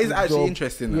 That is actually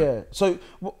interesting, though. Yeah. So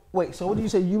wait. So what do you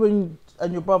say? You and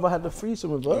your brother had the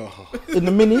threesome with her Oh. in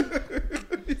the mini?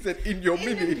 He said, "In your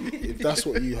mini." If that's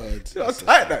what you heard, How that's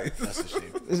tight that is. That's a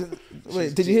shame.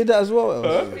 Wait, did you hear that as well?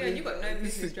 Yeah, you got no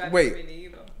business driving Wait. really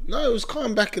either. No, it was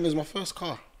coming back and it was my first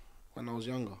car when I was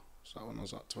younger. So when I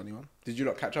was like 21. Did you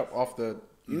not catch up after?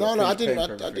 you No, got I finished didn't. paying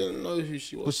for I everything? didn't know who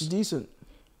she was. Was she decent?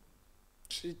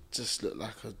 She just looked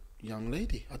like a young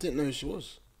lady. I didn't know who she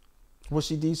was. Was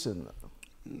she decent?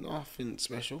 Nothing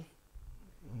special.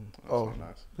 Oh, not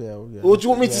nice. yeah. What do you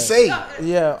want me to say?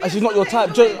 Yeah, she's not your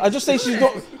type. I just say she's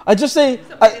not. I just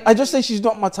say she's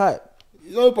not my type.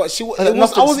 No, but she. Like,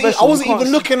 nothing I wasn't special, you can't even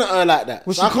see- looking at her like that.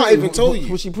 Was So she I can't pretty? even tell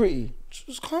you. Was she pretty? She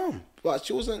was calm, but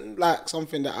she wasn't like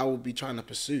something that I would be trying to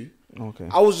pursue. Okay.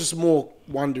 I was just more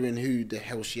wondering who the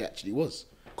hell she actually was,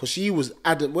 because she was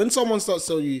adamant. When someone starts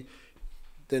telling you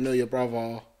they know your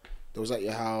brother, they was at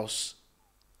your house,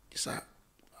 it's like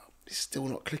it's still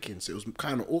not clicking. So it was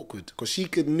kind of awkward because she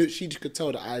could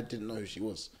tell that I didn't know who she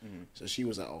was. So she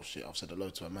was like, "Oh shit, I've said hello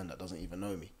to a man that doesn't even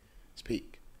know me."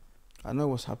 Speak. I know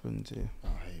what's happened to you. Oh,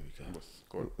 here we go.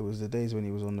 Go on. It was the days when he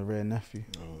was on the rare nephew.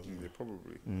 Yeah,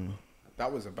 probably.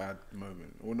 That was a bad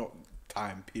moment, or not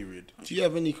time period. Do you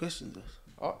have any questions?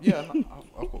 Yeah, no,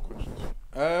 I've got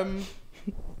questions.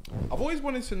 I've always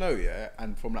wanted to know, yeah,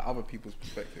 and from like other people's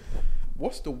perspective,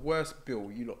 what's the worst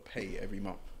bill you lot pay every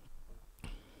month?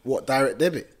 What, direct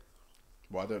debit?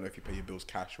 Well, I don't know if you pay your bills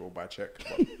cash or by check,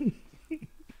 but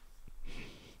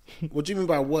What do you mean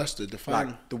by worst? To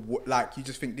define like you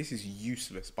just think this is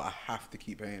useless, but I have to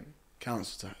keep paying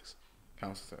council tax.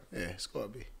 council tax. Yeah, it's got to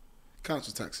be.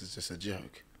 Council tax is just a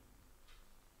joke.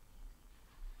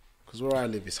 Because where I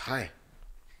live is high.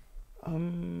 I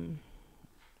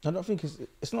don't think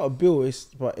it's not a bill.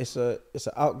 But it's an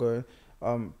outgoing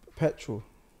petrol.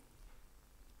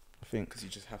 I think. Because you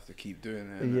just have to keep doing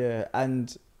it. innit? Yeah,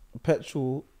 and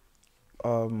petrol.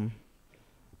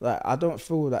 Like I don't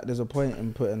feel like there's a point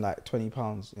in putting like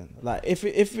 £20 in. Like if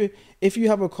you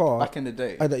have a car Back in the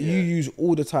day, that you use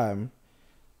all the time,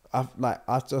 it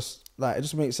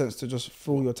just makes sense to just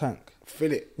fill your tank.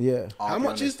 Fill it. Yeah. I'll How be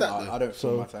much is honest, that, though? I don't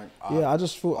fill So my tank. I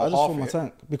just fill half my it.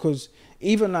 tank because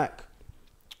even like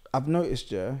I've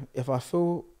noticed, yeah, if I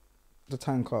fill the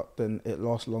tank up, then it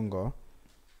lasts longer.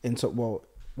 Well,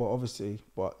 obviously,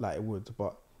 but like it would.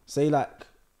 But say like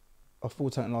a full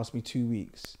tank lasts me 2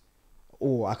 weeks,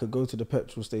 or I could go to the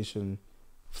petrol station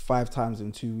 5 times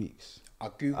in 2 weeks. I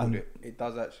googled And- it. It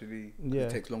does actually. Yeah.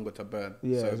 It takes longer to burn.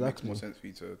 Yeah, so it makes exactly. more sense for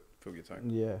you to fill your tank.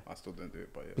 Yeah, I still don't do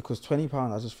it, but yeah. because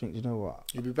 £20, I just think, you know what?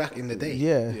 You'll be back in the day.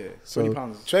 Yeah, Yeah, So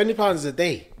 £20. £20 a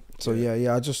day. So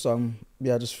yeah, I just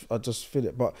feel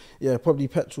it, but yeah, probably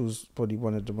petrol's probably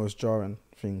one of the most jarring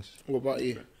things. What about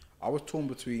you? I was torn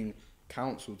between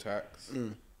council tax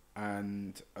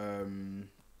and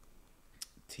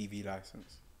TV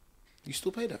license. You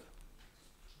still pay that?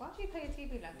 Why do you pay a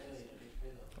TV license?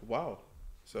 Wow.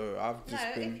 So I've just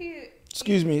No, been. if you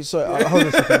Excuse me, so hold on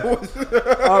a second.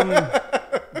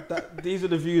 These are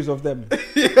the views of them. but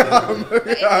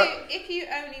if you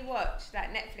only watch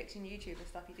like Netflix and YouTube and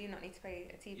stuff, you do not need to pay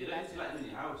a TV You don't need license. to like in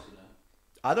your house, you know.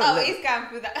 I don't. Oh, let- he's going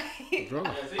through that. Bro.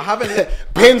 I haven't.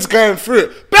 Ben's going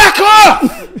through it. Back off!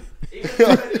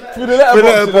 Through the For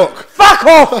letterbox. Fuck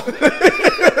off!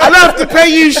 I don't have to pay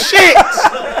you shit.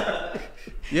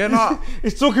 Yeah, no.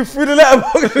 He's talking through the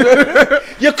letterbox.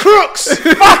 You crooks.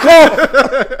 Fuck off!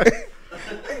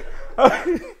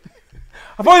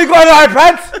 I've only got an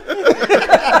iPad.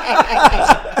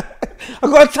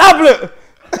 I've got a tablet.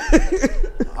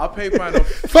 I paid mine off.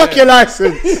 Fuck your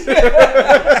license. Can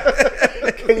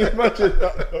you imagine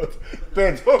that?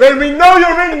 Ben, we know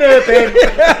you're in there, Ben.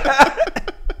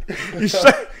 You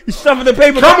shoving the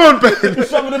paper. Come on, Ben. You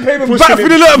shoving the paper Pushing back through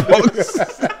the letterbox.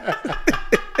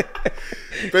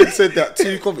 Ben said that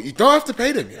too. You don't have to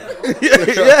pay them. Yeah.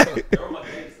 They're on my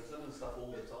case. They're sending stuff all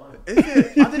the time. Is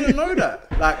it? I didn't know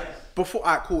that. Like before,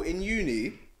 cool. In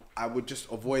uni, I would just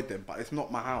avoid them. But it's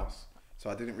not my house, so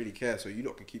I didn't really care. So you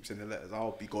lot can keep sending letters.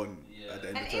 I'll be gone at the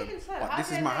end And of the term. even so, But how this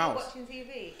do is they my know house. you're watching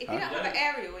TV? If you don't have an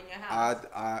aerial in your house.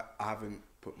 I haven't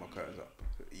put my curtains up.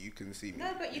 You can see me.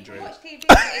 No, but you enjoy can it. watch TV.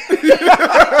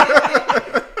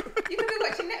 You can be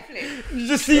watching Netflix. You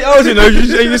just see Els, you know. You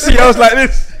just see Els like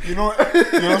this. You know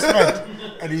what's mad?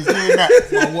 And he's doing that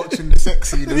while watching the sex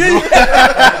scene as well.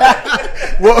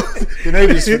 What? You know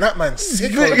this, that man's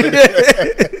sick.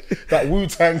 That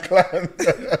Wu-Tang Clan.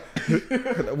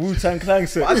 That Wu-Tang Clan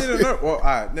set. But I didn't know.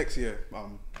 Well, next year,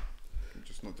 I'm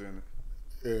just not doing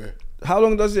it. Yeah. How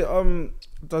long does it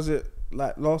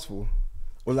like last for,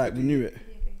 or like renew it?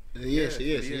 Yes.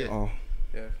 Oh,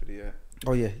 Yeah, for the year.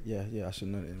 oh yeah. I should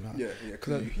know it. Like. Yeah,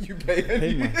 because you pay Hey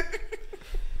anyway.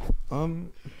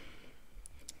 man.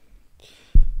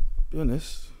 Be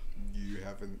honest. You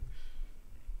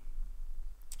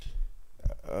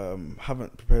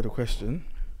Haven't prepared a question.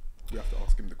 You have to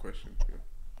ask him the question. Yeah.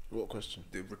 What question?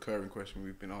 The recurring question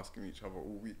we've been asking each other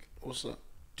all week. What's that?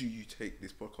 Do you take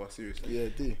this podcast seriously? Yeah, I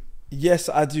do. Yes,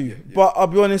 I do. But I'll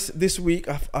be honest. This week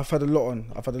I've had a lot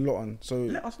on. So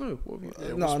Let us know. What have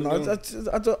you no,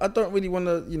 I don't really want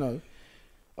to,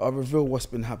 reveal what's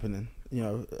been happening,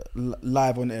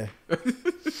 live on air.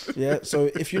 Yeah. So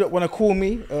if you don't want to call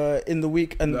me in the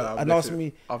week and ask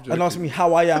me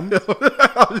how I am,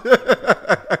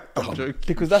 I'm joking.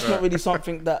 because that's not really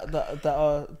something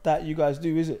that you guys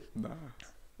do, is it? Nah.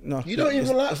 No. You don't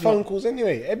even like phone calls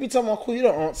anyway. Every time I call, you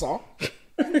don't answer.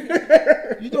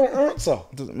 You don't answer.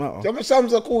 Doesn't matter. How many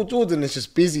times I call Jordan, it's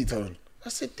just busy tone. I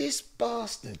said, this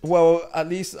bastard. Well, at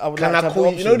least I would Can like to I have call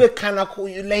the you? You know option. the can I call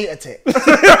you later text?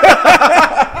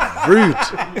 Rude.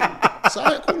 So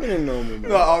I ain't calling him no more, man.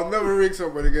 No, I'll never ring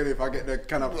someone again if I get the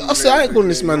can of. I said, I ain't calling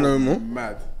this man no more.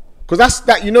 Mad. Because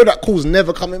that that call's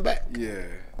never coming back. Yeah.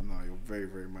 No, you're very,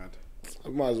 very mad. I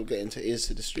might as well get into ears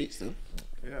to the streets then.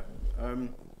 Yeah.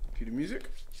 Cue the music.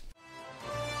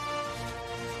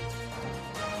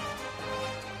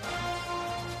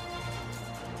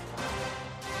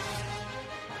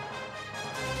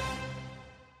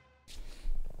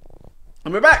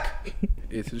 And we're back.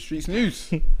 Here to the streets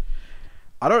news.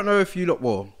 I don't know if you lot,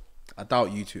 well, I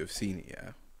doubt you two have seen it,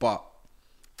 yeah. But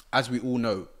as we all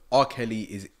know, R. Kelly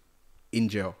is in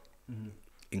jail,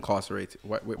 incarcerated.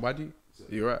 Why do you?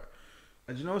 You're right.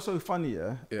 And you know what's so funny?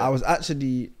 Yeah, Yeah. I was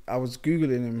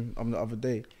googling him the other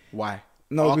day. Why?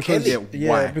 No, R. because Kelly?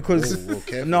 Why? because Whoa,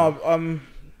 careful. no,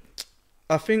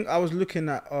 I think I was looking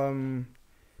at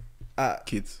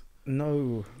Kids.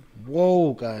 no.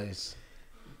 Whoa, guys.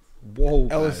 Whoa,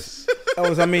 guys.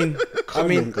 Else, I mean,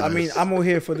 on, guys. I'm all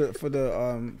here for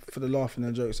the laughing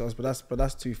and jokes, but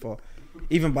that's too far,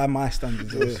 even by my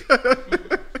standards.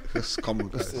 Let's come on,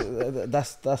 guys.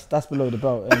 That's below the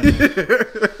belt. Anyway.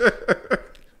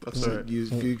 That's right. You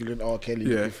was Googling R. Kelly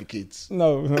Yeah. for kids.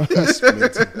 No, That's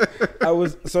mental. I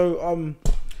was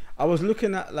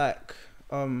looking at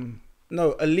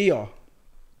Aaliyah.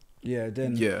 Yeah,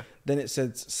 then it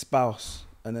said spouse,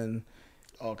 and then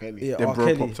R. Kelly. yeah, Then R. bro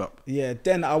Kelly. popped up. Yeah,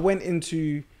 then I went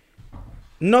into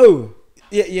Then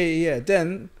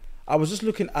I was just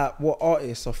looking at what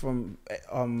artists are from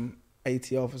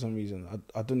ATL for some reason.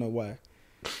 I don't know why.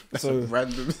 So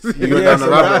Random. You went down the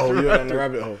rabbit hole. You went down the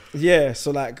rabbit hole. yeah,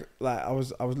 so like I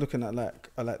was looking at like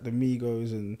the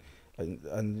Migos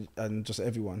and just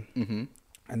everyone, Mm-hmm.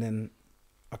 and then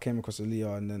I came across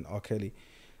Aaliyah and then R. Kelly,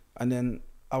 and then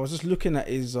I was just looking at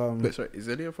his But sorry, is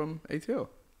Elia from ATL?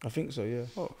 I think so, yeah.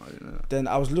 Oh, I didn't know that. Then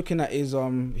I was looking at his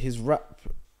rap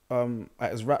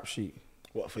sheet.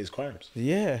 What, for his crimes?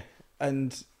 Yeah,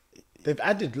 and They've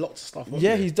added lots of stuff. haven't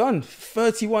yeah, they? he's done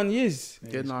 31 years.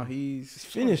 Yeah, no, he's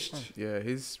Finished. Yeah,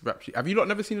 his rap sheet. Have you lot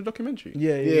never seen the documentary?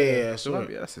 Yeah, Yeah, So,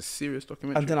 sorry. yeah, that's a serious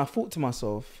documentary. And then I thought to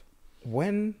myself,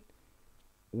 when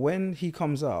he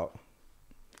comes out,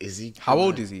 Is he? How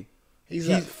old is he? He's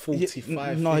like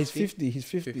 45. No, 50. he's 50. He's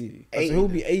 50. 50. So he'll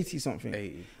be 80 something.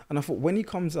 80. And I thought when he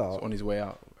comes So out, on his way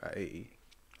out at 80.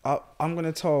 I'm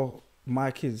gonna tell my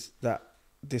kids that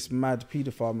this mad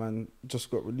paedophile man just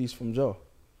got released from jail.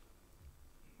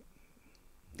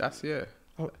 That's, yeah.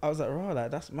 I was like, right, like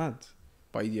that's mad.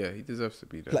 But yeah, he deserves to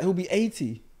be there. Like he'll be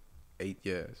 80. 8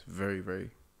 years. Very,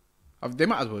 very. They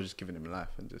might as well just given him life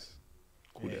and just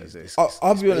call it as it.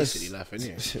 I'll be honest. Basically life,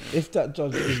 isn't it? If that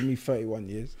judge gives me 31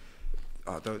 years,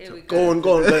 Oh, don't Here we tell. Go on.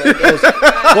 Go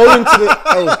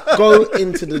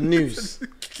into the news.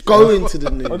 Go into the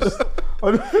news.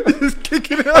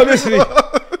 honestly,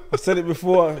 I said it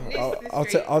before.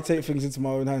 I'll take things into my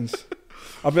own hands.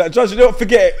 I'll be like, Judge, you don't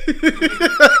forget it.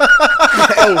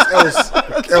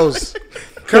 Else.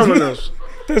 Come on, else.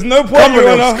 There's no point, Come on, Your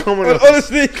else, Honor. come on, And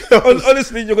else.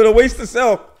 honestly, you're gonna waste the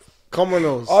cell. Come on,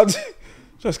 Els.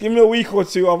 Just give me a week or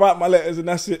two. I'll write my letters and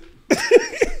that's it.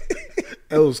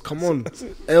 Els, come on.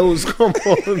 Els, come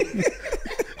on.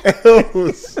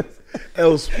 Els.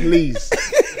 Els, please.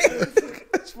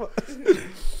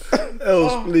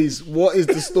 Els, please. What is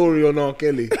the story on R.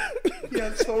 Kelly?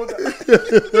 Yeah, so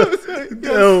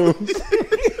Els.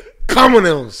 Come on,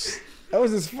 Els. That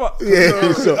was his fuck.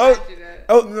 Yeah, so,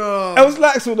 no. I was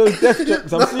like all those death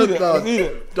jokes. I've seen it. I've seen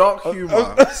it. Dark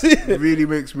humor I've seen it. really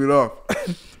makes me laugh.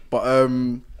 But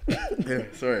yeah,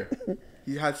 sorry.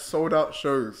 He had sold out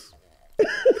shows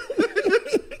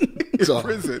in So,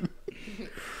 prison.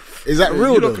 is that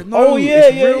real though? Oh, yeah,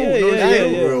 it's yeah, real. yeah, No, yeah, it's yeah,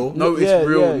 real. yeah. Real. No, it's Yeah,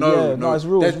 real. yeah, No, yeah. no, No, it's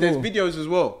real, There's, it's there's real. videos as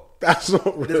well. That's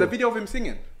not real. There's a video of him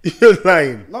singing. You're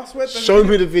lying. I swear there's Show a me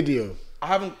video. the video. I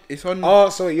haven't. It's on. Oh,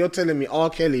 so you're telling me R.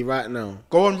 Kelly right now?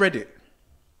 Go on Reddit.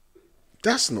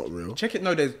 That's not real. Check it.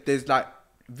 No, there's like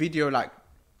video like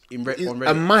on A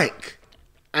Reddit. mic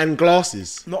and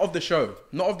glasses. Not of the show.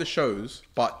 Not of the shows,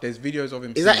 but there's videos of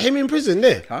him. Is that singing. him in prison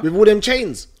there Huh? with all them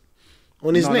chains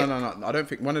on his No, neck? no. I don't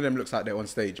think one of them looks like they're on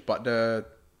stage, but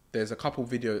there's a couple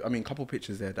videos. I mean, couple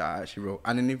pictures there that are actually real.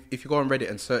 And then if you go on Reddit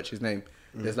and search his name,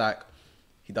 there's like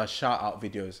he does shout out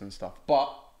videos and stuff.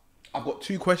 But I've got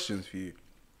two questions for you.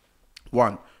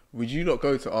 One, would you not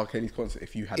go to R. Kelly's concert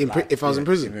if you had If I was in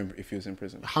prison? If he was in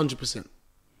prison, 100%.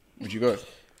 would you go? Do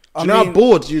you know how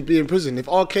bored you'd be in prison if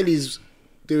R. Kelly's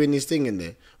doing his thing in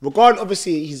there? Regardless,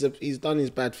 obviously he's done his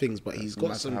bad things, but he's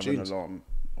got some have an tunes. alarm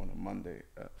on a Monday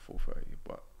at 4:30,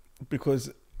 but Because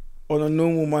on a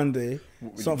normal Monday,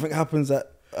 something happens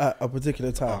at a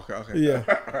particular time. okay.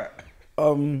 Yeah.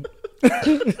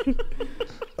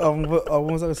 What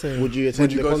was I gonna say? Would you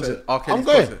attend you the go to concert? R. Kelly's I'm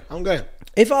going. concert? I'm going.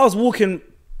 If I was walking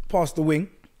past the wing,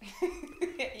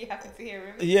 You happen to hear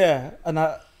him. yeah, and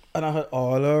I heard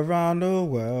all around the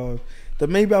world,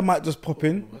 then maybe I might just pop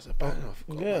in. What's that bang? I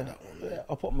forgot Yeah, about that one. yeah,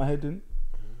 I'll pop my head in.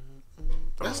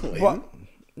 That's not But him.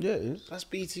 yeah, it is. That's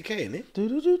BTK, isn't it?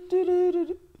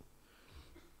 Do-do-do-do-do-do.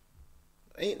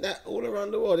 Ain't that all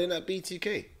around the world? Ain't that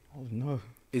BTK? Oh no.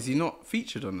 is he not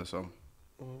featured on the song?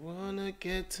 I wanna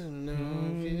get to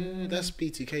know you. That's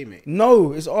BTK, mate.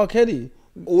 No, it's R. Kelly.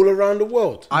 All around the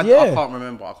world. I Yeah. can't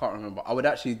remember. I would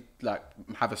actually like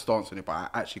have a stance on it, but I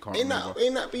actually can't remember.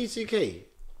 Ain't that BTK?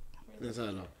 Let's have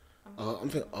a look. I'm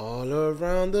thinking all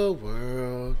around the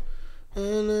world. Na,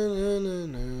 na, na, na,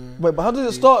 na. Wait, but how does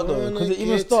it start though? Wanna Because it even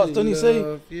get starts. to Don't he say,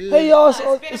 love you. "Hey, y'all,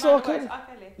 No, it's spin R. around the Kelly"? words, R.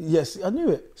 Kelly. Yes, I knew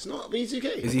it. It's not BTK.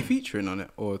 Is he featuring on it,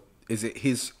 or is it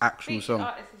his actual Featured song?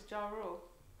 artist is Ja Rule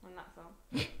on that song.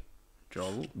 Ja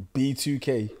Rule?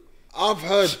 B2K. I've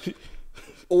heard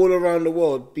all around the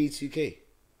world B2K.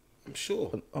 I'm sure.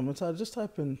 I'm gonna just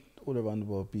type in all around the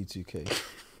world B2K.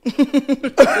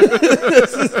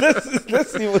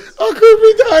 let's see what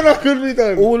I could be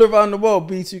done. all around the world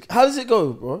B2K. How does it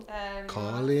go, bro?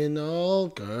 Calling all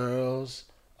girls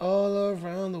all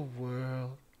around the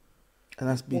world. And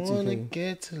that's Wanna B2K.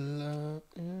 get to love.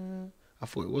 I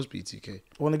thought it was BTK.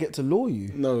 Want to get to law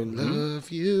you? No, love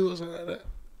you or something like that.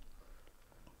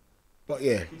 But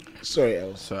yeah, sorry,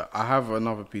 Els. So I have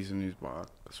another piece of news, but I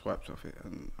swiped off it,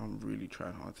 and I'm really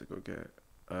trying hard to go get it.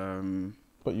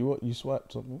 But you what? You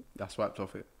swiped something? I swiped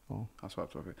off it. Oh. I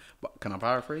swiped off it. But can I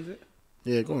paraphrase it?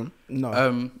 Yeah, go on.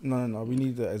 No. No. We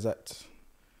need the exact.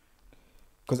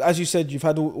 Because as you said, you've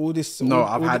had all this. No, all,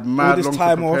 I've all had thi- mad all this long to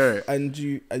time off, prepare it.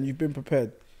 and you've been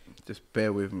prepared. Just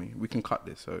bear with me. We can cut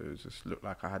this, so it just looked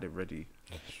like I had it ready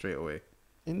straight away.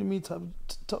 In the meantime,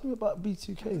 tell me about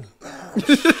B2K.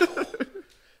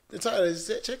 The title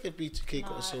is check if B2K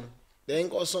got a song. They ain't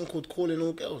got a song called Calling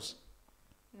All Girls.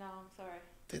 No, I'm sorry.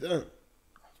 They don't.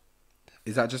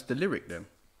 Is that just the lyric then?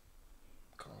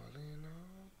 Calling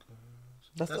all girls.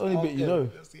 That's the only bit you know.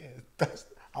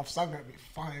 I've sung that bit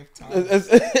 5 times.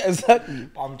 Exactly.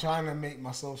 But I'm trying to make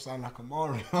myself sound like a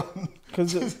Marion.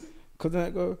 Because then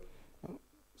it go,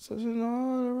 searching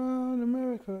all around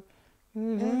America.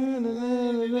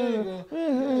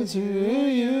 To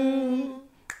you.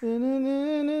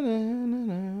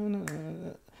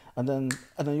 And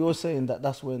then you're saying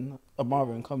that's when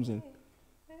Amarian comes in.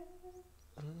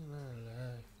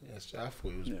 Yes, I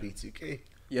thought it was BTK.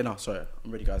 Yeah, no, sorry.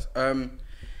 I'm ready, guys.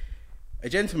 A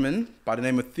gentleman by the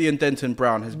name of Theon Denton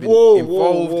Brown has been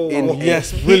involved in a Yes,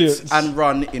 hit brilliant. and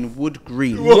run in Wood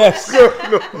Green. Yes.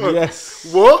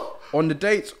 Yes. What? On the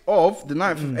date of the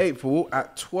 9th of April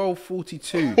at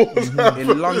 12:42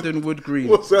 in London Wood Green.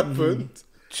 What's happened?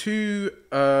 Two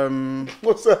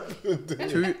What's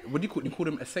happened? what do you call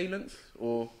them, assailants,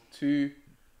 or two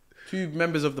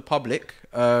members of the public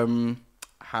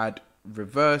had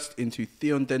reversed into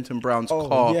Theon Denton Brown's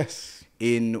car Yes.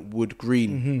 in Wood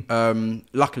Green.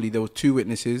 Luckily, there were 2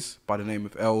 witnesses by the name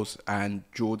of Els and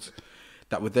George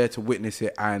that were there to witness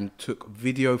it and took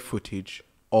video footage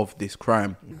of this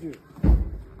crime.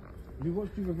 You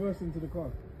watched you reverse into the car.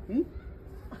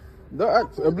 Don't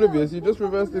act oblivious. You just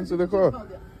reversed into the car.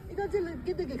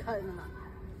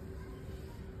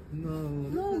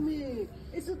 No, me.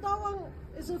 It's that one.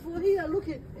 It's for here. Look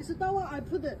it. It's that one. I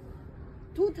put it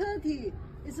 230.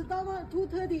 It's that one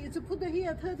 230. It's put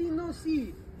here 30. No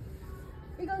see.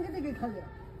 You can't get it. Cut it.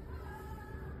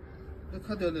 你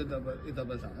cut 掉你特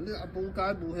別啥？你阿寶街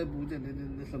冇係冇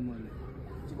你什麼呢？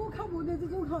這個 cut 冇的，這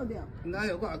種 cut 掉。哪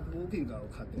有個阿寶邊個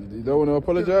cut 掉 You don't want to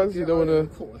apologize. You don't want to.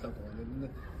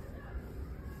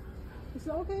 It's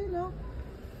okay now.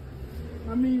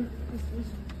 I mean,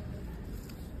 it's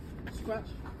scratch.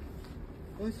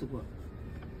 為什麼？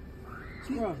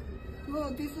 Scratch. No,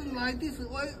 this is like this.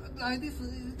 Why like this?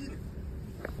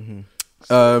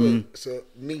 So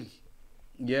me.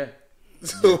 Yeah.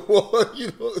 So what?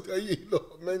 Are you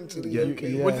not mentally Yeah. okay?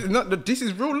 Yeah. Well, no, this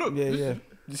is real. Look. Yeah.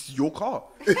 This is your car.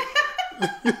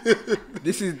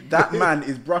 That man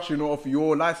is brushing off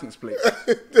your license plate.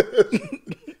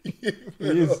 He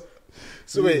is.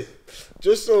 So wait,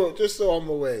 just so I'm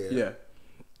aware. Yeah.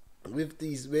 With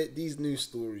these news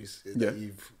stories that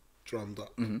you've drummed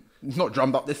up. It's not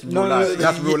drummed up. This is No, real no, life. no,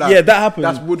 That's real life. yeah, that happened.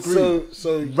 That's Wood Green.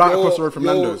 So Right across the road from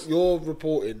Nando's. You're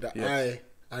reporting that Yeah.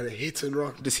 I had a hit and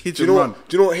run. Just hit Do you and know run.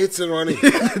 Do you know what hit and run is?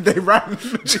 They ran.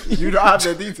 You don't have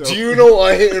their details. Do you know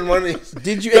what a hit and run is?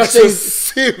 Did you That's exchange? a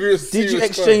serious. Did you serious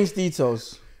exchange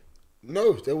details? crime.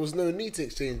 No, there was no need to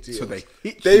exchange deals. So they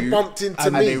hit They you bumped into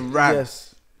and me. they ran. Yes.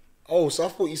 Oh, so I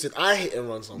thought you said I hit and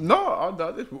run something. No,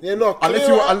 Yeah, no, unless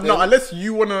clear you, it up, then. unless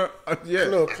you wanna, yeah.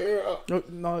 No, clear it up.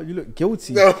 No, you look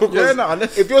guilty. No, because Yeah, no,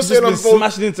 unless if you're You've saying just I'm been involved,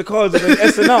 smashing into cars and then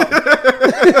S out.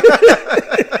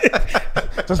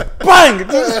 Just bang!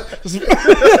 Just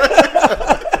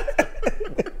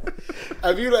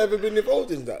have you not ever been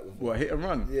involved in that before? What, hit and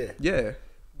run? Yeah. Yeah.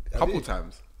 Couple you?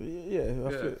 times. yeah, I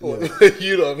feel, Or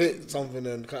you lot have hit something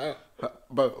and cut out.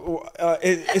 But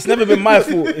it's never been my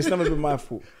fault. It's never been my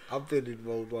fault. I've been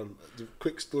involved one. The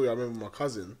quick story, I remember my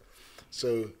cousin.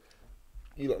 So,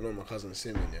 you don't know my cousin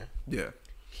Simon, yeah? yeah.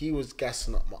 He was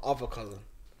gassing up my other cousin.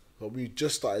 But we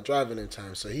just started driving in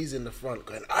time. So he's in the front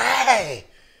going, hey,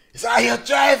 it's how you're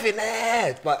driving,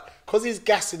 eh? But because he's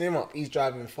gassing him up, he's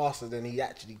driving faster than he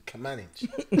actually can manage.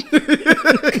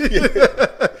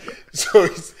 So,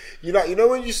 you know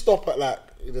when you stop at like,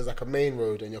 there's like a main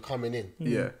road and you're coming in?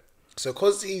 Yeah. So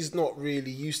because he's not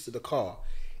really used to the car,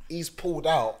 he's pulled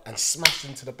out and smashed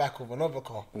into the back of another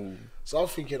car. So I'm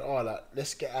thinking, oh, like,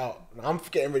 let's get out. And I'm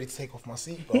getting ready to take off my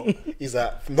seatbelt. He's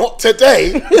like, not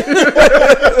today.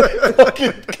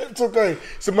 Fucking kept on going.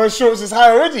 So my insurance is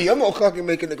high already. I'm not fucking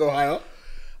making it go higher.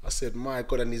 I said, my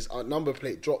God, and his number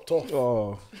plate dropped off.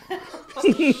 Oh,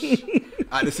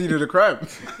 At the scene of the crime.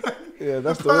 yeah,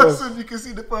 that's The the worst. person, you can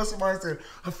see the person behind saying,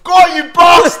 I've got you,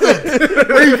 bastard!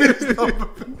 Waving his number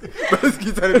plate. Let's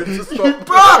keep telling him to stop. You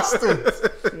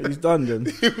bastard! He's done then.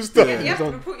 He was done. You have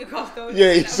to report your car stolen.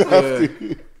 Yeah, he's have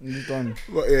to. He's done.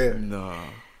 But yeah. No.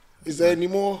 Is there any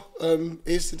more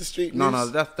Ears to the Street No,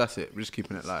 news? that's it. We're just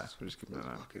keeping it live.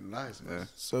 Fucking lies, man. Yeah.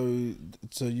 So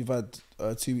you've had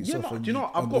 2 weeks Yeah, off. no, and do you know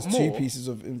what? I've and got there's 2 more. pieces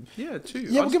of. Yeah, 2. Yeah,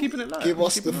 I'm we'll just give- keeping it live. give I'm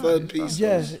us just the keeping it third live.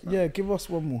 piece. Yeah, give us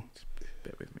one more.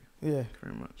 Bear with me. Yeah, Thank you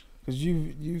very much. because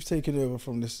you've taken over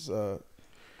from this. From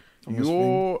this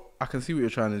thing. I can see what you're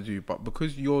trying to do, but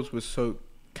because yours was so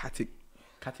categoric.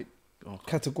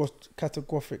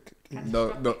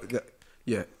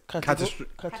 Yeah.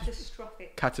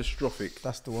 Catastrophic.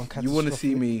 That's the one. You want to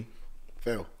see me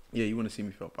Fail. Yeah, you want to see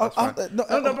me fail. But that's fine. No,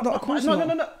 of course not.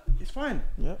 No. It's fine.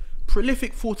 Yeah.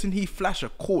 Prolific Fulton Heath flasher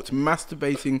caught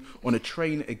masturbating on a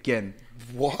train again.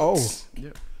 What? Oh, Yeah.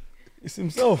 it's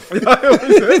himself.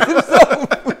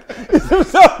 It's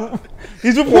himself.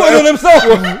 He's reporting on himself.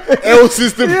 else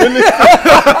is the villain?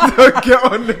 Don't get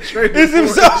on the train. It's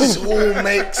himself. This all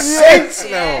makes sense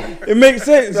now. It makes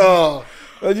sense. No.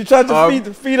 You tried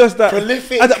to feed us that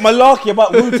Prolific. that malarkey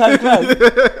about Wu-Tang Clan.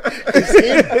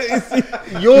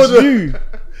 You're the You.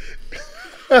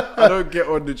 I don't get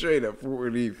on the train at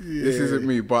Fulton Heath. This isn't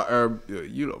me, but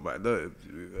you lot might know.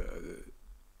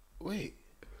 Wait.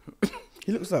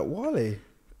 He looks like Wale.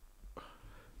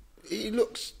 He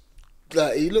looks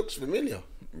familiar.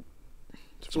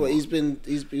 So what,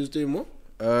 he was doing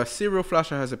what? Serial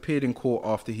flasher has appeared in court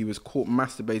after he was caught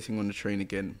masturbating on the train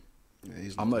again.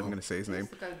 Yeah, I'm not even going to say his name.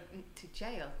 To go to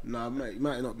jail, Nah, mate, he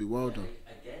might not be well done.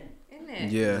 isn't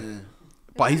it? Yeah.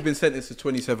 But he's been sentenced to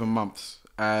 27 months.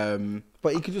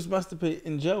 But he could just masturbate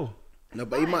in jail. No,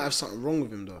 but he might have something wrong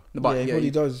with him though. No, but Yeah, he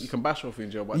probably does. You can bash off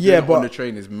in jail, but Yeah, doing it but- on the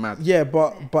train is mad. Yeah,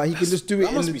 but he can just do it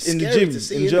that must in be the scary gym, to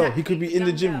see, in innit? jail. He could be in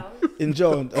the gym, in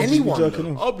jail, and just be Anyone, jerking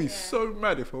though. off. I'll be so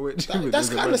mad if I went gym. That's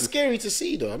kind of scary to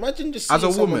see though. Imagine just seeing As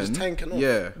a someone woman, just tanking off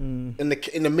yeah. in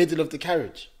the middle of the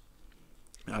carriage.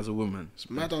 As a woman, It's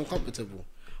mad uncomfortable.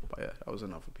 but yeah, that was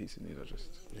another piece of news. I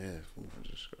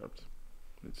just grabbed.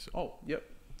 Yep.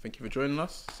 Thank you for joining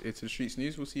us. It's the Streets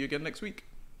News. We'll see you again next week.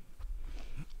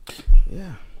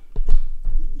 Yeah.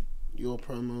 Your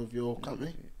promo of your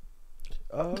company.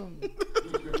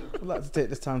 I'd like to take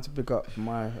this time to pick up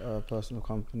my personal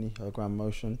company, Grand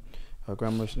Motion.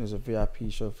 Grand Motion is a VIP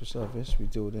chauffeur service. We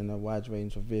deal in a wide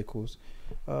range of vehicles,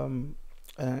 and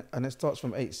it starts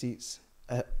from 8 seats,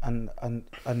 and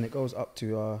it goes up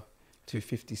to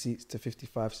 50 seats to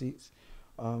 55 seats.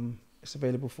 It's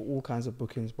available for all kinds of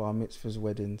bookings, bar mitzvahs,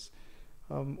 weddings,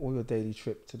 or your daily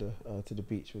trip to the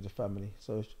beach with the family.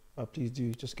 So please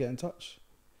do just get in touch.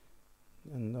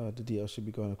 And the details should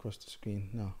be going across the screen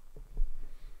now.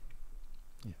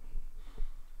 Yeah.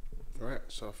 Right,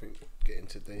 so I think getting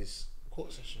today's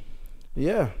court session.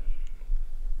 Yeah.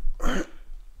 George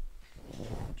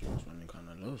running kind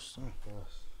of lost. Huh?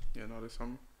 Yeah, no, there's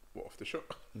some. What, off the shot?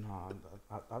 Nah,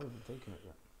 I haven't been taking it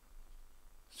yet.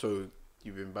 So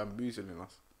you've been bamboozling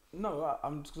us. No,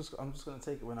 I'm just gonna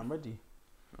take it when I'm ready.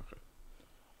 Okay.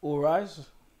 All rise. The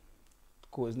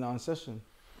court is now in session.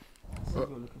 So you're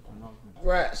looking for an argument.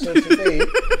 Right, so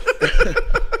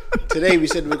today we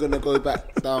said we're gonna go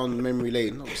back down memory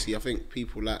lane. Obviously, I think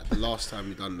people like the last time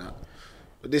we done that,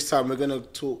 but this time we're gonna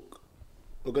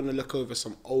look over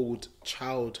some old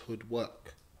childhood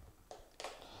work.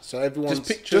 So everyone's Just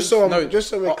pictures. just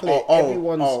so we're clear,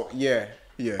 everyone's yeah.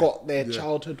 got their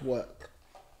childhood work.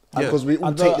 Yeah. Because we all I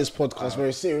take don't- this podcast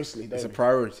very seriously, It's a don't we?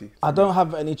 priority. I don't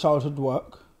have any childhood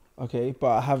work, okay, but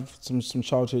I have some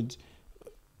childhood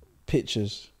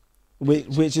pictures,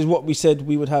 which is what we said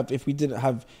we would have if we didn't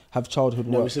have childhood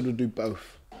No, we work. said we'd do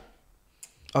both.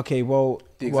 Okay, well,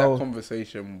 The exact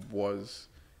conversation was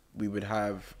we would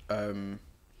have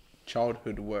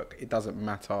childhood work. It doesn't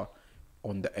matter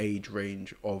on the age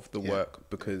range of the work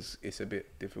because it's a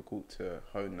bit difficult to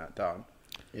hone that down.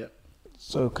 Yep.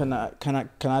 so can I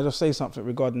just say something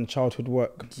regarding childhood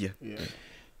work? Yeah. Yeah.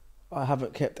 I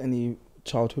haven't kept any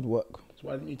childhood work. So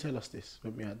why didn't you tell us this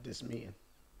when we had this meeting?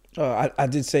 I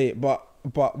did say it, but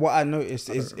what I noticed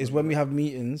is when we have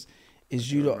meetings,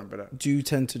 is you lot remember that. do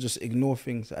tend to just ignore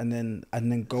things and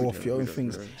then go off your own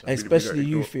things, We especially don't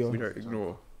you ignore- feel. We don't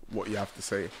ignore what you have to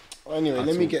say. Well, anyway,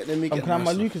 let me get Can I have my my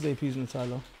stuff. Lucas APs in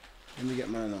Tyler? Let me get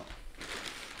mine out.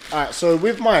 Alright, so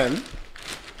with mine,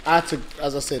 I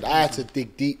had to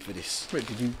dig deep for this. Wait,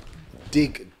 did you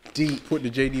Dig deep. put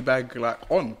the JD bag like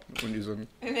on when you was on?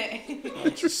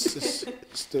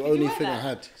 It's the only thing I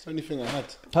had. It's the only thing I had.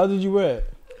 How did you wear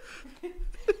it?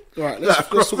 Alright, let's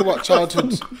talk about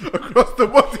childhood. Across the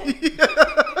body.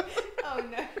 Oh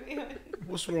no.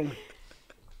 What's wrong?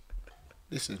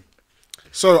 Listen.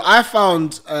 So I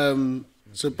found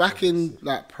so back in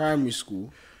like primary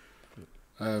school,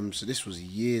 so this was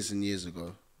years and years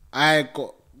ago.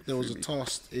 There was a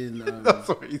task in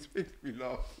Sorry, it's making me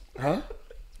laugh. huh?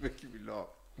 It's making me laugh.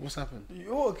 What's happened? Do you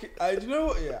know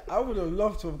what? Yeah, I would have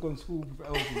loved to have gone to school with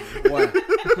Elsie. Why?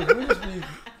 Because we just be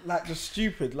like just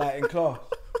stupid, like in class.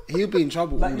 He'll be in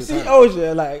trouble Like all you the see time.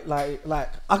 Elsie, like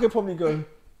I could probably go,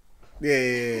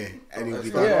 Yeah. And he'll be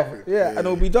done. yeah, and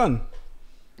it'll be done.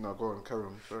 No, go on, carry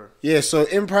on. Sorry. Yeah, so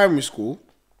in primary school,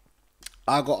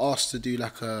 I got asked to do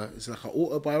like an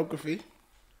autobiography.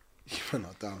 You went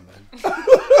not down, man.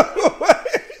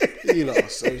 You lot are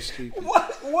so stupid.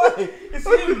 What? Why? It's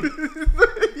him.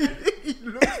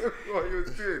 You looked at what he was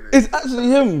doing. It's actually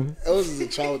him. Els is a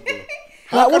child though.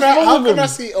 Like, what's wrong How with can him? I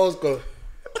see Els go?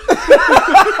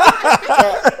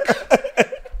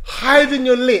 Hiding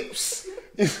your lips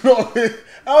is not.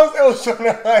 How's Els trying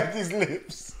to hide his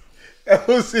lips?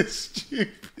 Els is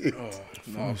stupid.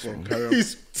 No, go on, carry on.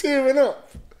 He's tearing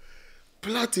up.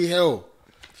 Bloody hell.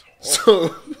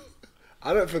 So,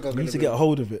 I don't think I'm You going need to get a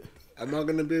hold of it. Am I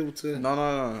going to be able to? No.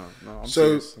 I'm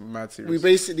So, serious. I'm mad serious. We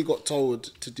basically got told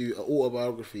to do an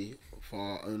autobiography for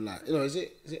our own life. You know, is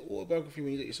it autobiography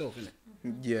when you do it yourself, isn't it?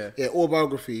 Yeah. Yeah,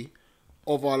 autobiography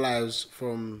of our lives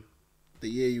from the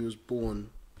year you was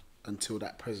born until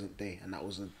that present day. And that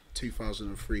was in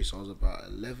 2003, so I was about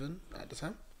 11 at the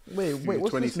time. Wait,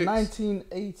 what's 26? this?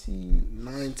 1980.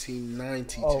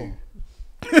 1992. Oh.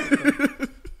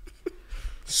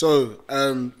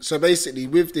 So basically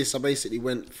with this, I basically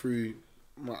went through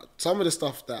some of the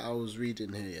stuff that I was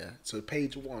reading here. Yeah. So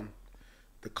page 1,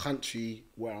 the country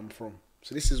where I'm from.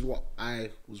 So this is what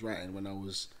I was writing when I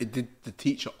was. Did the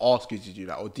teacher ask you to do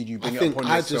that, or did you bring I it think upon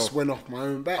I yourself? just went off my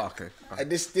own back. Okay. And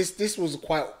this was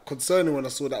quite concerning when I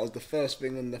saw that was the first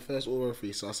thing on the first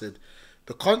orthography. So I said,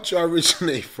 the country I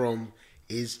originate from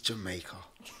is Jamaica.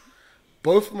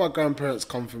 Both of my grandparents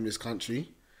come from this country.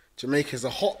 Jamaica is a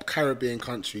hot Caribbean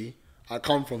country. I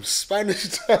come from Spanish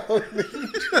Town.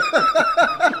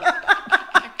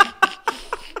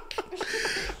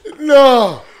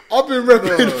 No, I've been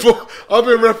repping for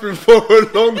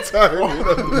a long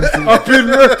time. I've been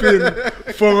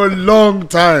repping for a long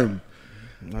time.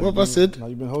 What have I said? No,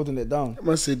 you've been holding it down.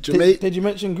 I said Jamaica. Did you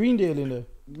mention Greendale in there?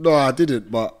 No, I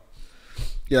didn't. But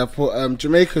yeah, I put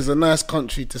Jamaica's a nice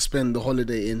country to spend the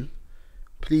holiday in.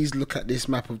 Please look at this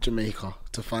map of Jamaica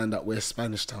to find out where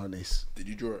Spanish Town is. Did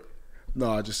you draw it?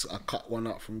 No, I cut one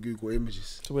out from Google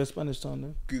Images. So where's Spanish Town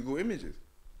then? Google Images.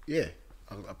 Yeah,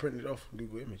 I printed it off from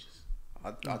Google Images.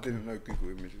 I didn't know Google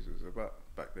Images was about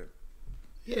back then.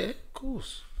 Yeah, of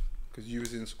course. Because you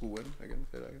was in school when again?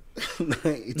 Say that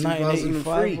again.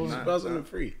 2003.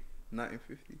 2003.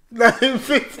 1950.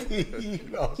 1950.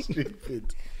 You are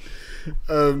stupid.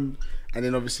 And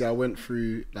then obviously I went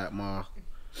through like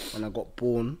when I got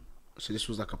born. So this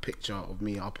was like a picture of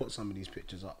me. I'll put some of these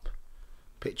pictures up.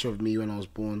 Picture of me when I was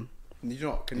born. You know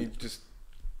what? Can you just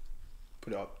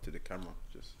put it up to the camera?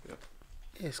 Just yeah.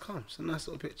 Yeah, it's calm. It's a nice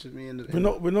little picture of me in the.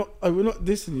 We're not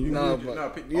dissing you. No,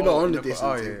 but you're not on the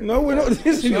dissing thing. No, we're not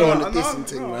dissing you. You're not on the dissing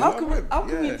thing, man. How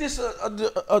can we diss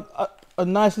a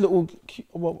nice little?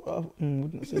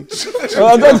 Wouldn't say.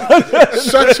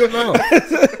 Shut your mouth.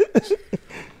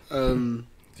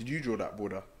 Did you draw that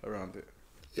border around it?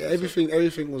 Yeah, everything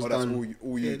was Oh, that's done.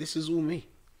 all you. Yeah, this is all me.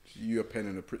 You a pen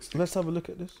and a Pritt stick. Let's have a look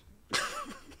at this.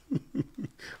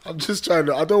 I'm just trying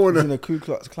to. I don't want He's in to. a Ku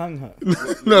Klux Klan hat.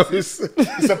 No, it's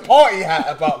a party hat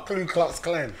about Ku Klux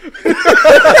Klan.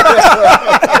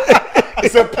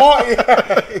 It's a party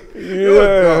hat.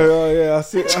 Yeah. I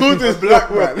see. Jordan's black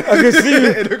man. I can see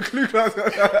you. In a Ku Klux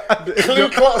Ku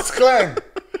Klux Klan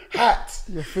hat.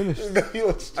 You're finished. You're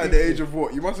At the stupid. age of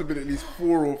what? You must have been at least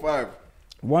 4 or 5.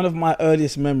 One of my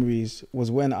earliest memories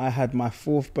was when I had my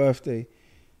 4th birthday.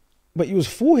 But you was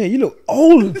 4 here. You look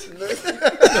old.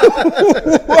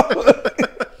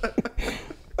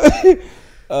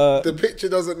 The picture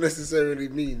doesn't necessarily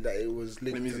mean that it was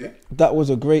linked Let me to see. that. That was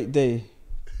a great day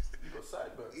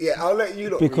Yeah, I'll let you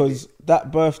look. because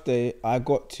that birthday I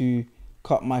got to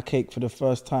cut my cake for the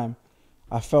first time.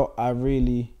 I felt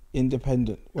really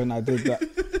independent when I did that.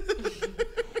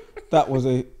 That was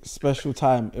a special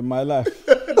time in my life.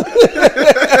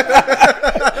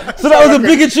 So that was a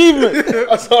big achievement.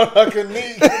 I sound like a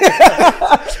neat.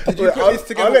 Did you put this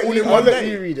together all in I'll one let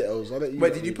day? you read it, Els. I'll let you.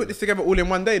 Wait, did you put this together all in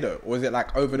one day though, or was it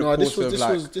like over the No, course of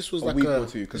like this was a like week or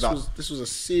two? Because this was a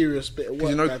serious bit of work. you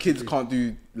I know had to kids do. can't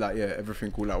do like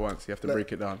everything all at once. You have to Like-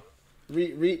 break it down.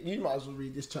 Read. You might as well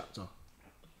read this chapter.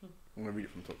 I'm gonna read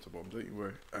it from top to bottom. Don't you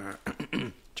worry.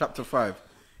 Chapter 5.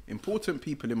 Important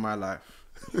people in my life.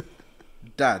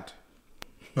 Dad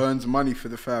earns money for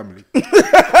the family.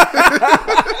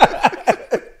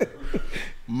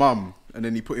 Mum, and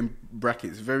then he put in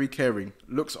brackets, very caring,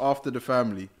 looks after the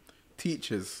family.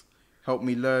 Teachers help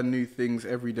me learn new things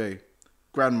every day.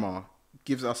 Grandma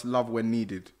gives us love when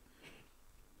needed.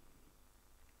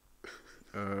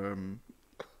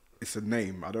 It's a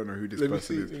name. I don't know who this Let me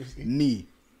person see, let me is. see. Nee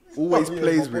always Oh, yeah,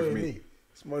 plays my boy with me. Nee.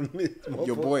 It's my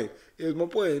Your boy. Yeah, it's my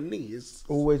boy Nee. It's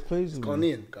Always plays with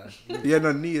me. Ghanaian guy. Yeah,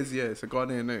 no, Nee is it's a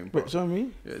Ghanaian name. But show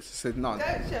me. Yeah, it said none.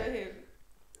 Don't show him.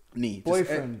 Nee. just,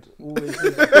 Boyfriend. Always.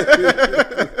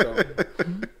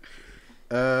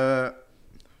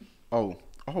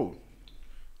 oh,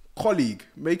 colleague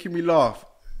making me laugh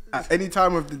at any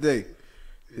time of the day.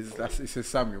 It says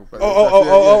Samuel. But I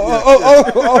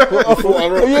thought I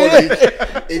wrote colleague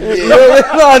in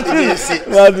year 6.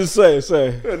 No, just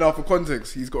say. Yeah, now for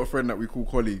context, he's got a friend that we call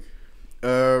colleague.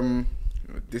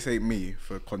 This ain't me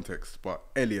for context, but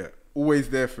Elliot, always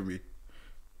there for me.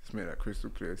 Let's make that crystal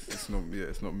clear. It's not me.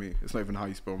 It's not me. It's not even how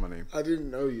you spell my name. I didn't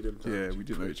know you. Yeah, we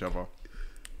didn't know each other.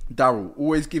 Daryl,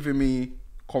 always giving me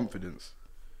confidence.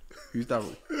 Who's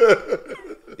Daryl?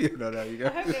 You know, there you I go.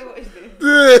 hope they watch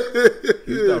this.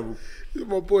 Who's Daryl?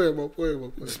 My boy.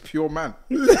 Just pure man.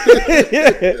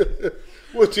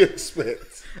 What do you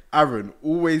expect? Aaron,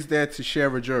 always there to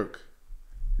share a joke.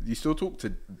 Do you still talk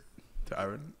to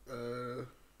Aaron?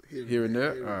 Here and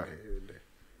there? Alright.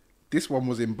 This one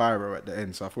was in Biro at the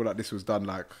end, so I feel like this was done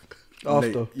like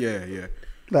After. late. Yeah.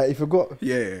 Like, you forgot.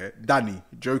 Yeah. Danny,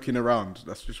 joking around.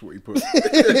 That's just what he put.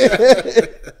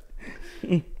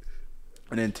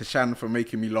 And then Tashan for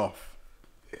making me laugh.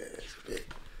 It's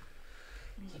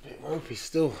a bit ropey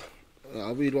still.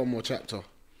 I'll read one more chapter.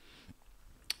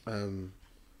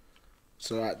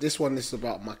 So this one is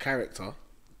about my character.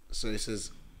 So it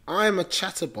says, I'm a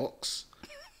chatterbox.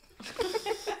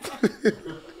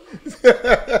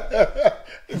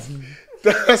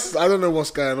 I don't know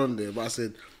what's going on there, but I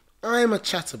said, I'm a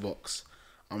chatterbox.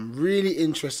 I'm really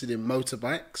interested in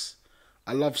motorbikes.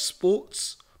 I love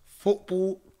sports,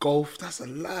 football, golf. That's a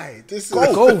lie. This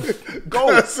is Golf.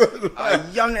 That's a lie. At a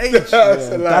young age. That's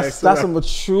a lie. That's a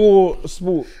mature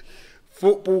sport.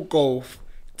 Football, golf,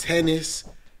 tennis,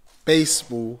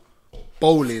 baseball,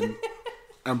 bowling,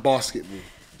 and basketball.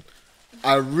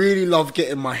 I really love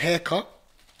getting my hair cut.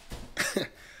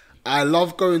 I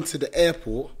love going to the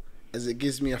airport as it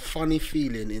gives me a funny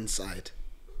feeling inside.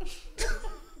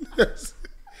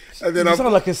 And then You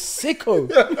sound like a sicko.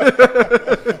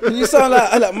 You sound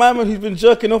like my man who's been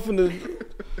jerking off on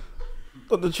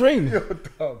the train. You're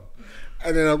dumb.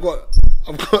 And then I've got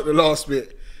the last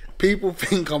bit. People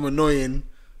think I'm annoying,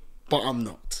 but I'm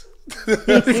not.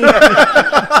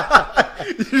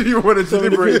 You wanted to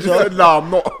deliberate. You said, "No, I'm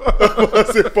not." I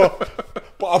said, but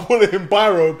I put it in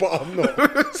biro, but I'm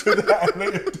not. So that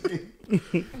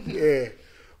yeah.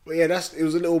 But yeah, it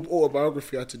was a little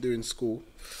autobiography I had to do in school.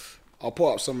 I'll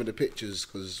put up some of the pictures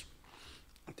because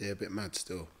they're a bit mad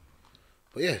still.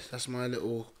 But yeah, that's my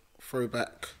little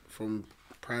throwback from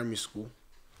primary school.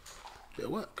 Bit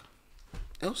of work.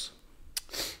 Else?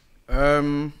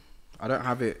 I don't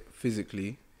have it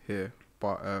physically here,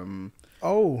 but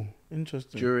Oh,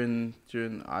 interesting. during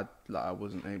I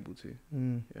wasn't able to.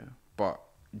 Yeah, but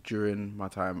during my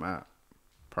time at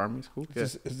primary school,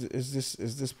 Is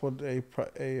this pod a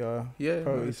yeah,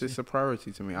 priority? it's a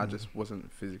priority to me. I just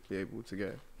wasn't physically able to get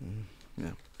it.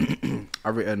 Yeah,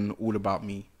 I've written all about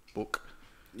me book.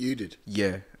 You did?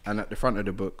 Yeah, and at the front of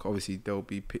the book, obviously there'll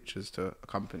be pictures to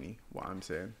accompany what I'm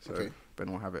saying. So Okay.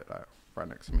 Ben will have it like right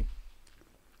next to me.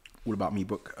 All about me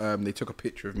book. They took a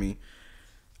picture of me.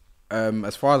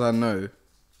 As far as I know,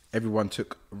 everyone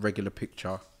took a regular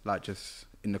picture, like just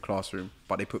in the classroom,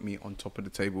 but they put me on top of the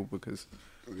table because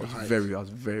I was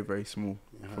very, very small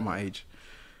for my age.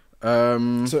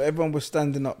 So everyone was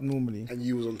standing up normally, And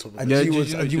you was on top of and it. you you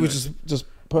were know- just Look,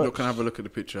 perched. can I have a look at the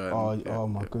picture? And, Oh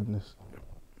my goodness!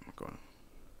 Go on.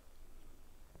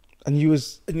 And you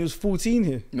was 14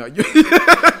 here. No, you,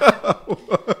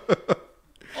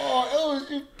 Oh,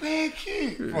 it was big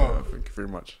cute, yeah, bro. thank you very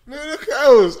much. Look at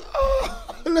Els.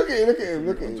 Oh, look at him.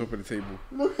 Look at On him. top of the table.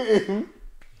 Look at him.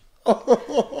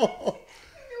 Oh,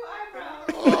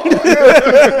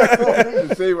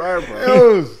 The same eyebrow.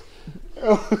 Els.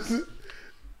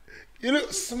 You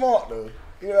look smart though.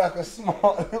 You look like a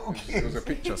smart little It kid. was a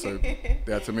picture, so they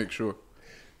had to make sure.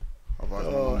 Otherwise,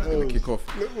 my mum's gonna kick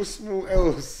off. Little small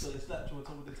Els. So the statue on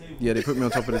top of the table. Yeah, they put me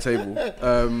on top of the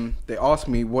table. They asked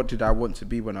me what did I want to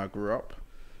be when I grew up.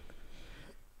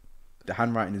 The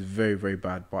handwriting is very, very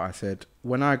bad, but I said,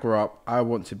 when I grow up, I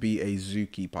want to be a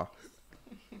zookeeper.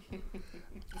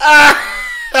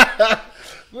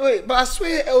 Wait, but I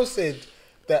swear Els said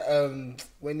that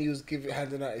when he was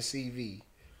handing out his CV,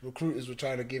 recruiters were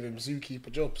trying to give him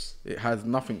zookeeper jobs. It has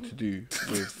nothing to do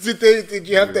with... Did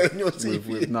you have that in your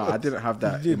CV? No, I didn't have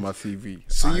that in my CV.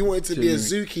 So I you wanted to be a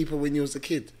genuinely- zookeeper when you was a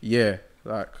kid? Yeah,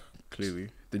 like, clearly.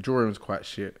 The drawing was quite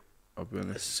shit, I'll be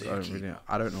honest. Zookeeper.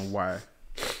 I don't know why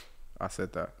I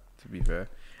said that, to be fair.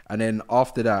 And then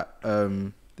after that,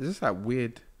 there's just like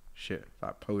weird shit,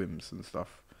 like poems and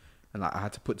stuff. And like I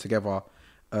had to put together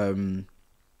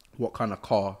what kind of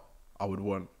car I would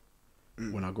want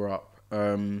when I grow up.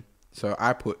 So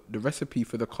I put the recipe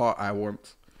for the car I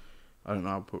want. I don't know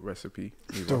how to put recipe.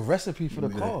 either. The recipe for the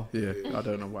car. Yeah, I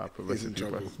don't know why I put He's in recipe.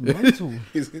 trouble. But, Mental.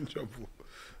 He's in trouble.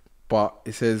 but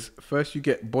it says, first you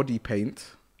get body paint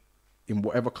in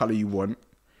whatever colour you want.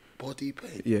 Body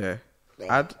paint. Yeah.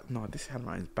 No, this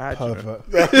handwriting is bad. You know? Pervert.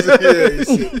 Yeah, he's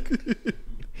sick.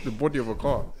 The body of a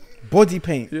car. Body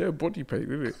paint. Yeah, body paint,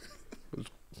 isn't it? It was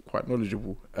quite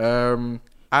knowledgeable.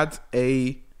 Add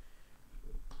a...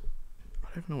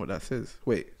 I don't even know what that says.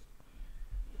 Wait.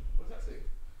 What does that say?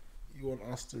 You want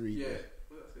us to read it?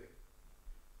 What does that say?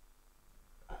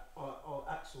 Or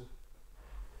Axel.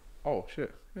 Oh,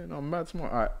 shit. Yeah, no, I'm mad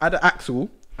smart. All right. Add an axle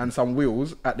and some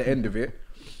wheels at the end of it.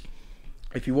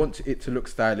 If you want it to look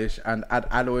stylish, and add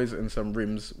alloys and some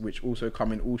rims, which also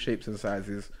come in all shapes and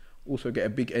sizes. Also get a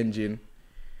big engine.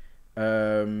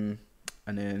 And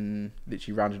then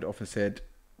literally rounded it off and said,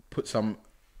 put some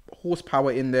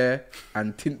horsepower in there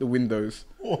and tint the windows.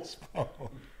 Horsepower.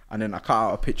 And then I cut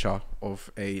out a picture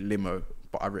of a limo,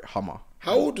 but I wrote Hummer.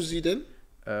 How old was he then?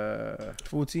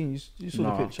 14. You saw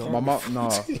Nah, the picture.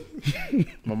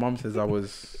 my mum says I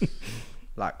was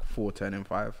like 4 turning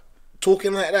 5.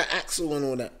 Talking like that, Axel and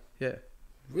all that. Yeah.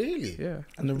 Really? Yeah.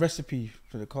 And the recipe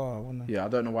for the car, I wonder. Yeah, I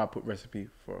don't know why I put recipe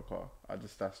for a car.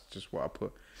 That's just what I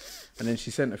put. And then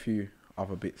she sent a few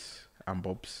other bits and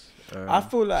bobs. I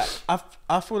feel like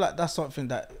that's something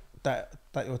that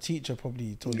your teacher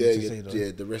probably told you to say though.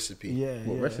 Yeah, the recipe. Yeah,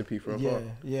 What yeah. recipe for a yeah, car?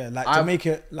 yeah. Like I've-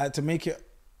 to make it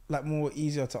like more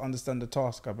easier to understand the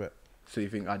task. I bet. So you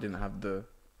think I didn't have the?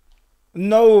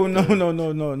 No. I'm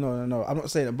not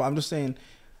saying it, but I'm just saying,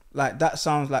 like that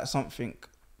sounds like something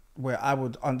where I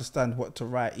would understand what to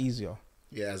write easier.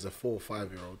 Yeah, as a 4 or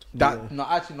 5-year-old. That no,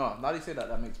 actually no. Now that you say that,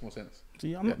 that makes more sense.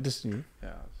 See, I'm not dissing you.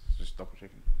 Yeah, just double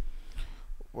checking.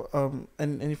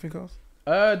 Anything else?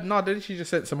 No, then she just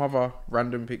sent some other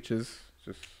random pictures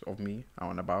just of me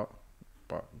out and about,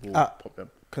 but we'll pop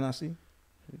them Can I see?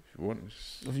 if you want.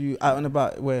 Just- Of you out and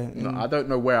about where? No, I don't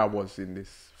know where I was in this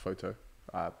photo.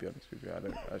 I'll be honest with you, I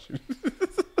don't actually.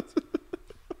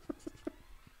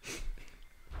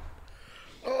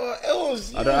 Oh, it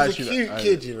was I don't a actually. cute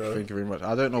kid, you know. Thank you very much.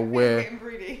 I don't know where. Getting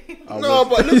broody. I No,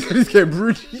 was. but look, He's getting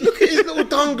broody. look at his little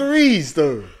dungarees,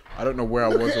 though. I don't know where I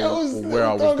Look was at those or where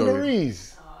I little was going,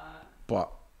 dungarees.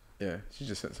 but yeah, she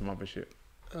just sent some other shit.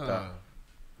 How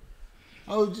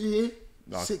old are you?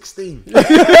 No. 16.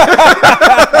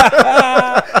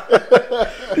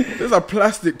 There's a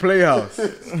plastic playhouse.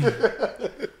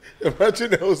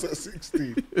 Imagine I was at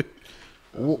 16.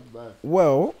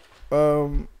 Well,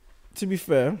 to be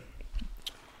fair,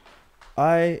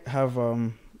 I have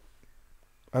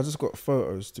I just got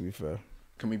photos. To be fair,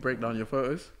 Can we break down your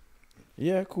photos?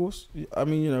 yeah, of course. I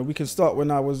mean, you know, we can start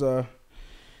when I was I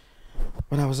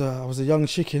was a young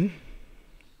chicken.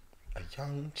 A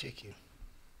young chicken.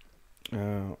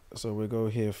 So we go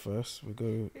here first. We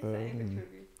go.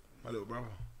 My little brother.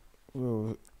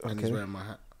 Well, And he's okay. wearing my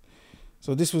hat.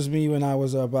 So this was me when I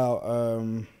was about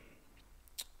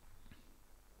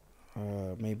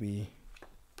maybe.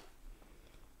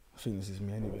 I think this is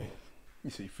me anyway. You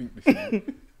say you think this is you.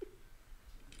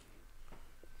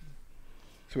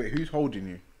 So wait, who's holding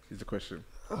you? Is the question.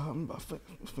 I think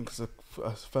it's a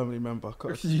family member. I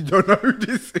can't, You don't know who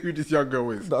this young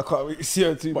girl is, I can't really see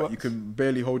her too but much. you can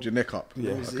barely hold your neck up.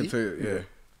 Yeah. I can tell you. Yeah.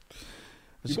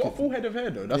 You She got a could- full head of hair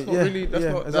though. That's not Yeah, really. That's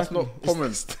yeah, not. exactly. That's not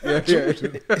common. Yeah.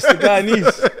 It's the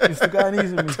Guyanese. It's the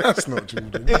Guyanese in me. That's not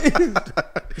Jordan.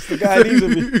 It's the Guyanese in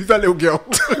me. Who's that little girl?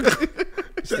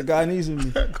 It's the Guyanese in me.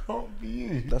 That can't be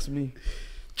you. That's me.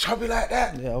 Chubby like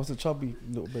that. Yeah, I was a chubby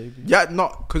little baby. Yeah,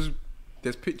 not because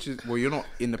there's pictures. Well, you're not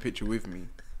in the picture with me,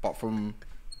 but from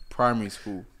primary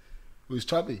school. Who's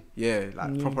chubby? Yeah,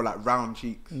 like proper like round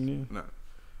cheeks. Yeah. No.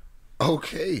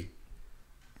 Okay.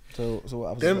 So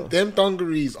what happens? Them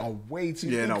dungarees are way too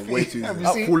Yeah, big no, for way you. too. Have you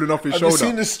Up seen- falling off his have shoulder. you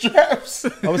seen the straps?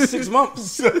 I was 6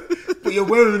 months. But you're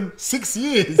wearing 6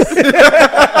 years.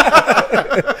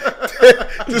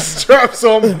 The straps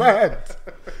are mad.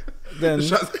 Then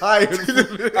That's high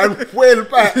And well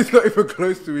back. It's not even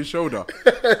close to his shoulder.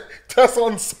 That's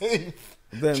unsafe.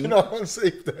 Then- Do you know how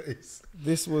unsafe that is?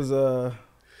 this was at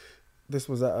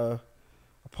a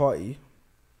party.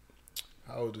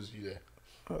 How old was you there?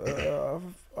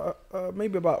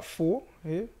 Maybe about 4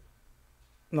 here.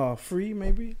 No, 3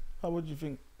 maybe. How would you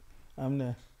think I'm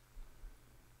there?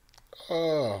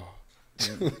 Oh.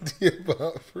 You're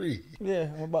about 3. Yeah,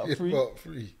 I'm about You're 3. about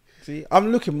 3. See,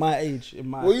 I'm looking my age in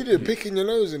my. What you doing? Picking your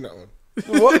nose in that one?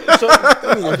 What? So, I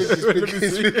think he's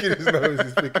picking his nose.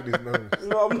 He's picking his nose.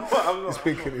 no, I'm not. He's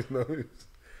picking his nose.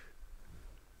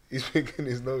 He's picking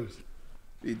his nose.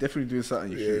 He's definitely doing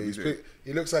something. Yeah,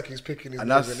 he looks like he's picking his And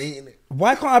nose that's- and eating it.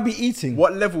 Why can't I be eating?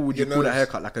 What level would you Your call that nose.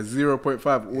 haircut? Like a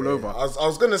 0.5 all over? I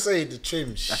was gonna say the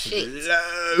trim. Shit.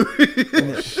 Low.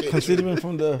 Considering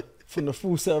from the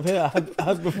full set of hair I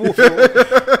had before.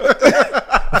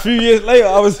 A few years later,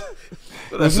 I was.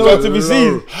 There's nowhere to be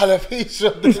seen.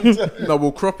 Jalapeno. No,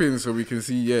 we'll crop in so we can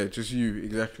see. Yeah, just you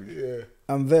exactly. Yeah.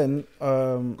 And then,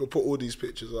 Go put all these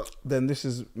pictures up. then this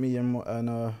is me and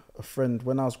a friend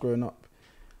when I was growing up.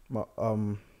 My,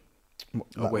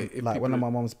 wait, if like one of people my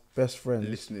mom's best friends.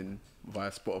 Listening via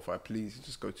Spotify, please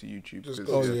just go to YouTube. Just because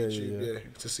go Oh, to yeah, YouTube, yeah. yeah,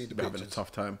 to see the we're having a pictures.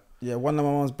 tough time. Yeah, one of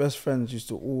my mom's best friends used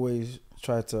to always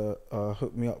try to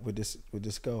hook me up with this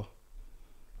girl.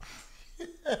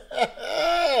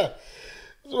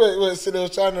 Wait, so they were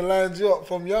trying to line you up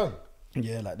from young.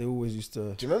 Yeah, like they always used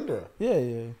to. Do you remember her?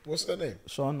 Yeah. What's her name?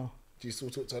 Shauna. Do you still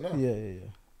talk to her now? Yeah.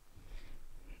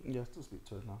 Yeah, I still speak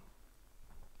to her now.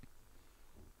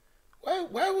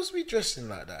 Why was we dressing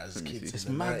like that as Let me kids see. It's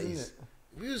in the mad, 90s? isn't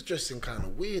it? We was dressing kind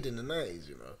of weird in the 90s,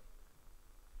 you know.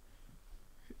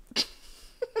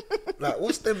 Like,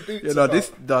 what's them boots Yeah, no,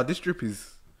 about? this drip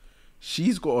is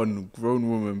She's got on grown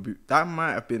woman boot. That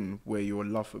might have been where your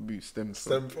love for boots stems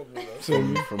from.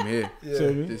 From here.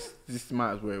 Yeah. This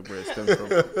might as well where it stems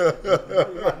from.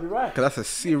 You might be right. Because that's a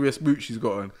serious boot she's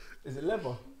got on. Is it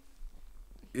leather?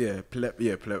 Yeah, pleb.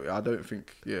 I don't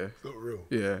think. Yeah, It's not real.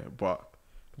 yeah, but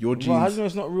your Well, how do jeans. you know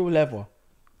it's not real leather?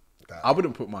 I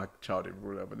wouldn't put my child in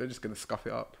real leather. They're just gonna scuff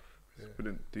it up.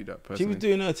 Wouldn't do that She personally. was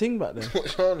doing her thing back then. What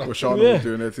Shana? Well, Shana Yeah. was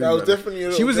doing her thing. That was back then. definitely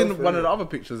your She was in girlfriend, one of the innit? other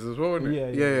pictures as well, wasn't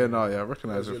it? Yeah, Yeah, I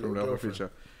recognise That her was from your the other girlfriend.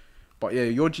 picture. But yeah,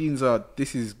 your jeans are.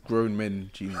 This is grown men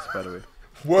jeans, by the way.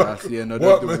 Work, Yeah, no,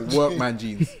 workman the workman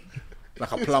jeans,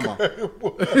 like a plumber.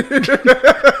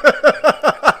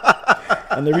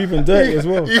 And they're even dirty as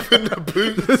well. Even the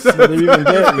boots. They're even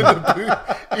dirty.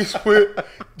 He's weird.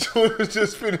 Jordan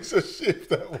just finished a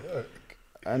shift at work.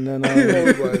 And then, Oh my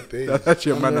days. That's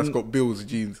actually a man And that's then- got Bill's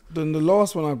jeans. then the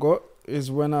last one I got is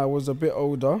when I was a bit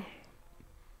older.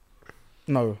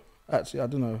 No, actually, I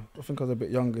don't know. I think I was a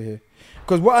bit younger here.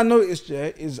 Because what I noticed,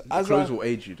 yeah, is as Clothes I... will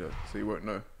age you though, so you won't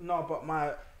know. No,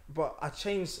 but I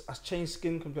changed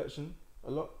skin complexion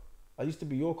a lot. I used to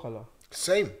be your colour.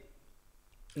 Same.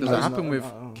 Does No, that it's happen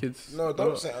not- with kids? No, a don't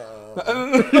lot? say.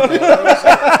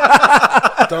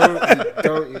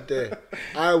 Don't you dare.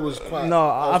 I was quite. No,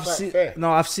 I was I've quite seen. fair.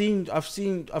 No, I've seen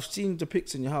the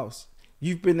pics in your house.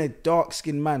 You've been a dark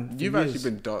skinned man. For You've years.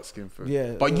 actually been dark skinned for.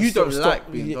 Yeah, But you don't stop-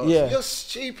 like being dark. yeah. You're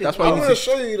stupid. That's why I you want need to to-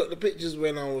 show you the pictures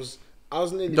when I was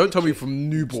nearly. Don't tell me literally- from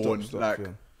newborn, Stop, like yeah.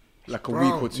 like a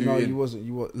Brown. week or two No, in. you wasn't.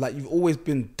 You were like you've always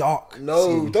been dark.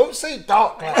 No, skin. don't say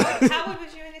dark like that. How old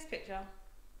was you in this picture?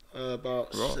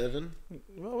 About Right. 7.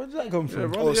 Well, where did that come Yeah,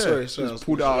 from? rather, Oh, sorry, I Just was-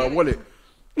 pulled out a wallet.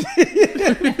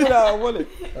 Pull out a wallet.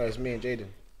 Oh, it's me and Jaden.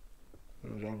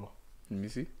 When I was younger. Let me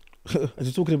see. Are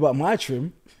you talking about my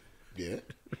trim? Yeah,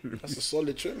 that's a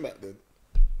solid trim back then.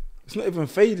 It's not even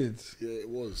faded, Yeah, it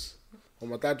was. Well,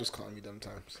 my dad was cutting me them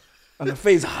times. and the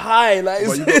fade's high. Like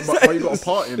But you got a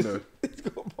part in though.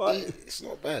 It's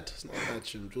not bad. It's not a bad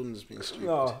trim. Jordan's being stupid.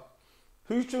 No,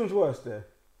 whose trim's worse there?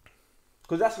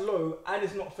 Because that's low and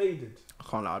it's not faded. I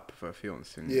can't lie, I'd prefer Fion's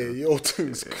thing. Yeah, your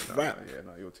thing's yeah, crap.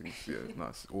 your thing's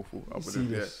it's awful. I See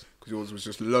wouldn't, this. because yours was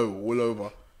just low all over,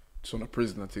 just on a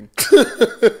prisoner thing.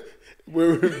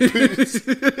 Wearing boots,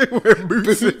 Wearing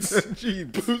boots and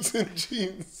jeans. boots and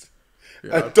jeans,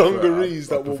 Yeah, and I'd prefer-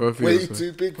 dungarees I'd that were prefer way Fion's,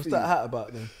 too big What's for that you. hat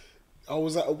about then? I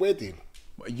was at a wedding.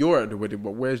 You're at the wedding,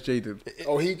 but where's Jaden?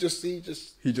 Oh, he just, He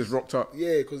just rocked up.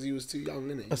 yeah, because he was too young,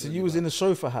 innit? I said you was in a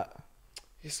chauffeur hat.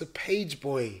 It's a page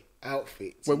boy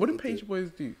outfit. Wait, what He did Page did. Boys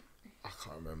do? I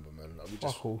can't remember, man. Like,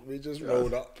 Fuck all. we just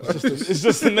rolled up. It's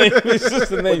just the name. It's just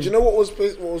the But name. do you know what was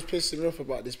pissing me off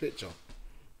about this picture?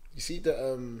 You see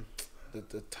the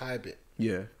tie bit.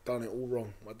 Yeah. Done it all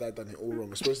wrong. My dad done it all wrong.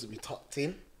 It's supposed to be tucked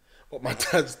in, but my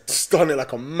dad's just done it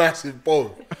like a massive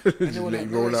bow. And they were let like,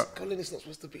 you roll "No, up." Colin, it's not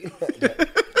supposed to be like that.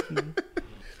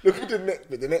 Look at the neck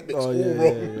bit. The neck bit's Oh, all yeah,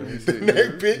 wrong. yeah, yeah. The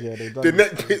neck bit. Yeah, they done the it.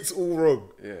 neck bit's all wrong.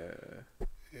 Yeah.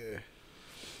 Yeah.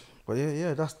 But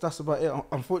yeah, that's about it.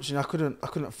 Unfortunately, I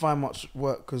couldn't find much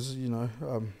work because I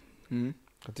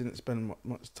didn't spend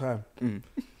much time,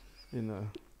 in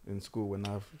school when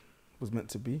I was meant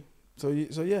to be. So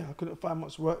yeah, I couldn't find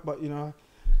much work, but I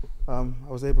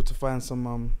was able to find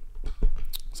some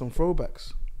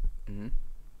throwbacks.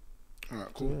 All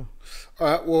right, cool. So,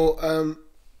 All right, well,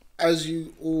 as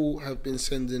you all have been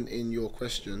sending in your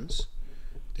questions,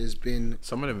 there's been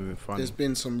Some of them have been fun. there's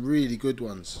been some really good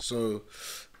ones. So,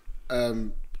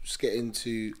 just get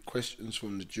into questions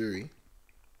from the jury.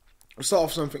 We'll start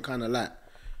off something kind of light.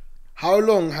 How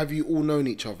long have you all known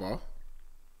each other,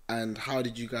 and how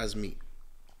did you guys meet?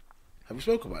 Have we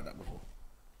spoke about that before?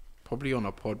 Probably on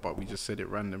a pod, but we just said it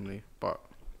randomly. But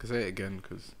I can say it again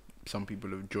because some people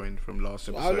have joined from last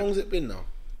So episode. how long has it been now?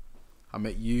 I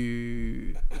met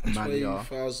you, Malia.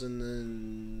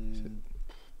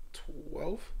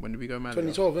 2012? When did we go, Malia?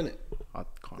 2012, innit? I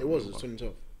can't It was remember.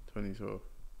 2012. 2012.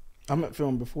 I met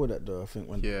film before that though. I think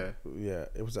when Yeah.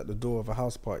 it was at the door of a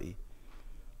house party.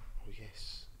 Oh,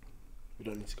 yes. We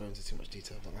don't need to go into too much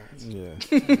detail about that. Yeah,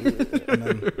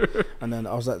 and then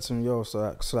I was like to him, yo,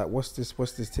 so what's this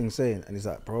thing saying? And he's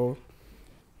like, bro,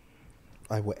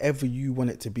 whatever you want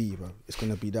it to be, bro, it's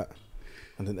gonna be that.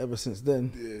 And then ever since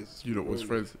then, Yes. You lot was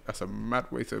friends. That's a mad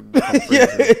way to become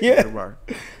friends. yeah.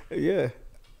 yeah,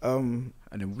 And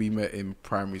then we met in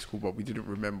primary school, but we didn't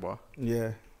remember.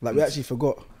 yeah, like we actually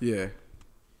forgot, Yeah.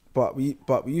 but we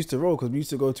used to roll because we used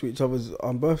to go to each other's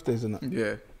birthdays and that.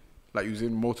 Yeah. Like you was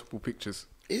in multiple pictures.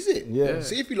 Is it? Yeah.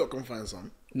 See if you lot can find some.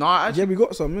 No, actually, Yeah, we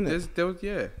got some, innit? there was,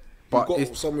 yeah. But But you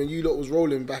got it's, some when you lot was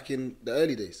rolling back in the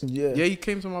early days. Yeah, yeah, you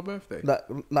came to my birthday. like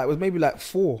it was maybe like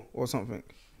 4 or something.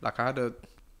 Like I had a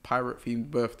pirate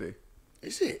themed birthday.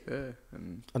 Is it? Yeah,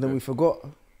 and then we forgot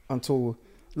until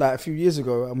like a few years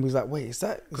ago, and we was like, wait, is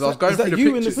that? because I was going through the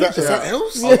you in the pictures. picture? Is that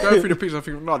else? I was going through the pictures. I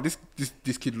think, no, this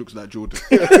kid looks like Jordan.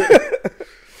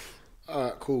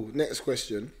 Alright, cool. Next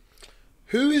question.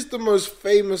 Who is the most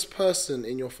famous person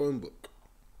in your phone book?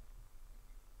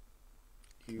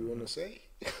 You want to say?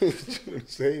 Do you want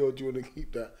to say, or do you want to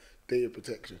keep that data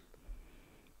protection?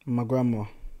 My grandma.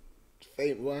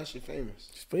 Why is she famous?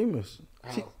 She's famous.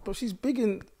 How? But she's big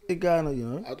in Ghana, you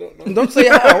know. I don't know. And don't say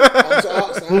how. I'm just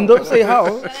asking And how. don't say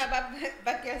how.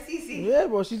 Back your CC. Yeah,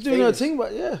 bro, she's doing Famous. her thing,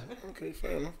 but yeah. Okay,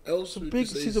 fair enough. Else would you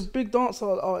say She's a big dancer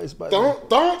artist, but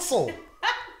dancer.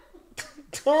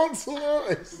 Dancer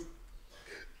artist.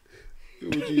 Who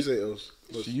would you say else?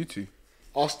 It's you two.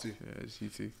 Us two. Yeah, it's you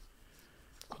two.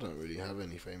 I don't really have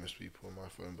any famous people on my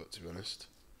phone, but to be honest.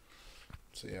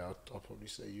 So yeah, I'll probably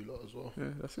say you lot as well. Yeah,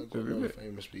 that's I've it. got There we no go.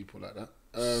 famous people like that.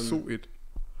 Sorted.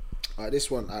 Alright, this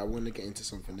one I want to get into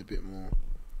something a bit more.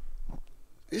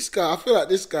 This guy, I feel like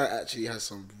this guy actually has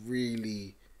some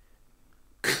really.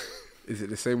 Is it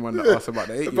the same one that asked about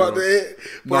the 8-year-old? About the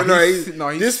but No, no, he's- he's, no,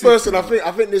 he's this sick, person, man.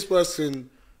 I think this person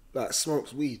like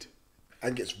smokes weed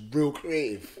and gets real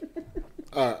creative.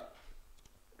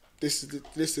 This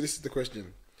is the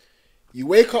question. You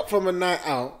wake up from a night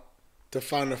out to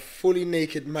find a fully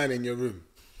naked man in your room.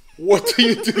 What do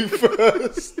you do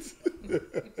first?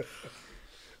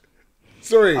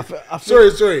 Sorry.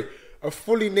 Sorry. A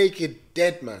fully naked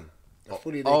dead man. A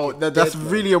fully naked Oh, that's dead man.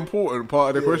 really important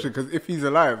part of the question, because if he's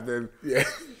alive, then Yeah.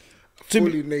 to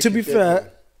Fully be naked dead fair, man.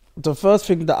 the first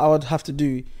thing that I would have to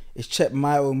do is check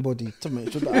my own body to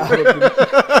make sure that I haven't been.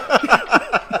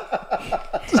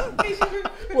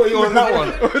 What, you on that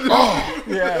one?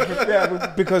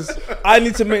 Yeah, because I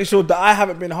need to make sure that I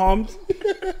haven't been harmed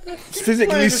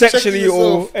physically, Why you just checking sexually, or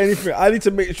yourself? anything. I need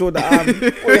to make sure that I'm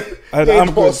Yeah, you got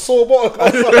a good. sore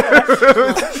bottom.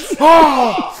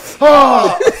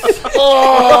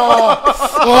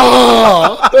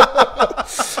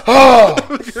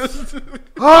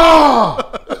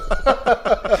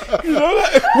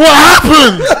 What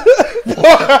happened?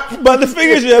 But the thing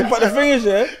is, yeah. But the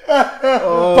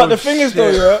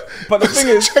thing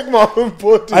is, Check my own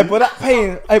body. but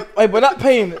that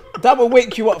pain, that will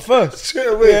wake you up first. Straight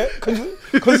away. Yeah,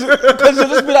 because you'll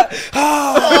just be like,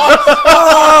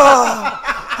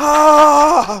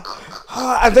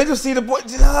 and then you'll see the boy,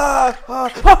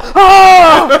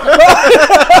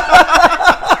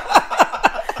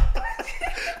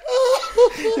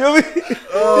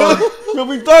 you'll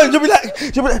be done. You'll be like,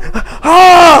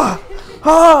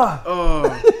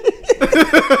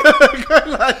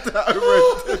 like that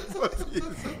over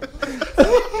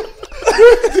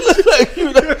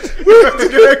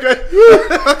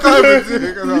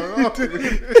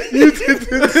You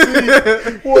didn't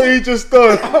see what he just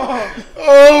done.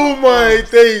 Oh my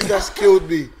days, that's killed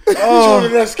me.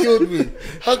 Jordan, that's killed me.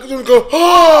 How could you go?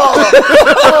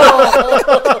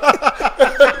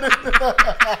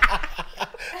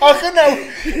 How can that?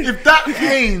 If that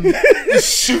pain is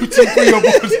shooting through your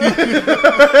body,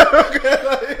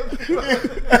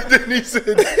 and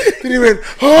then he went,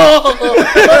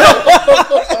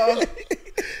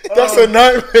 that's a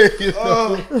nightmare. You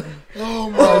know? Oh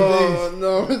my days.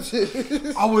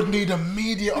 no. I would need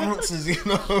immediate answers, you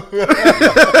know.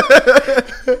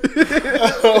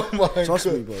 Oh my Trust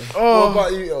God. me, bro. What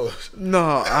about you, Osh? No,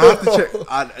 I have to check.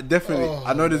 I definitely. Oh,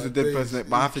 I know there's a my dead days. person,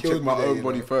 but I have to You check killed my me there, own you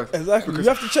body know. first. Exactly. You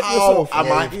have to check How yourself. am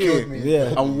Yeah, I you've killed here? me.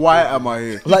 Yeah. And why am I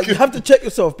here? Like, you have to check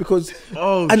yourself because,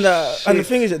 Oh, and the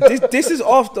thing is, that this is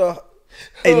after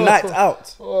a night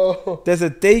out. Oh, There's a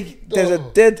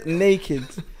dead naked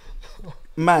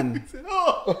man.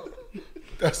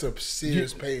 that's a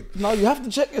serious pain. No, you have to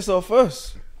check yourself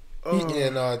first. Yeah,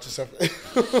 no, I just have.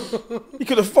 You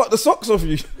could have fucked the socks off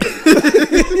you.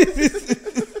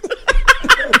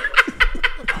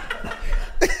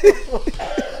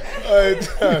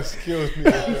 That's killed me.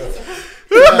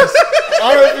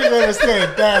 I don't think you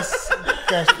understand.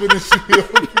 That's finishing me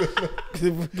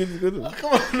off.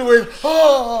 Come on, wait.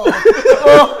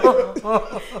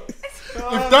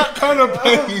 If that kind of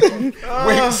pain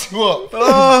wakes you up,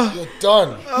 you're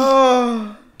done.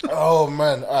 Oh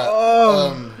man.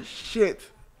 Alright. Shit.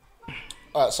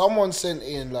 Alright, someone sent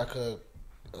in like it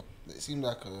seemed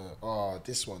like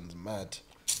this one's mad.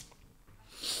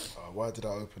 Why did I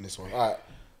open this one? Alright.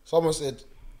 Someone said,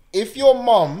 if your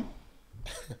mum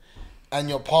and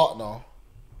your partner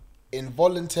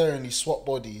involuntarily swap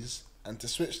bodies and to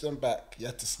switch them back, you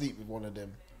had to sleep with one of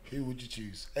them, who would you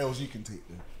choose? Els, you can take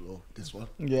the floor, this one.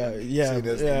 Yeah. So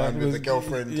there's the man with the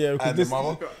girlfriend and the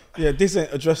mother. Yeah, this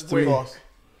ain't addressed to me.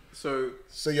 So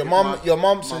So your mum, my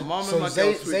mum and so my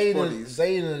girl switch bodies.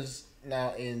 Zaina's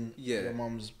now in Yeah. your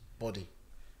mum's body.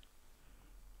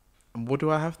 And what do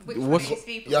I have to Which do? one What's, are you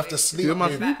sleeping You have to with? sleep who am I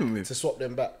with sleeping with? to swap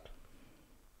them back.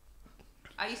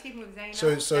 Are you sleeping with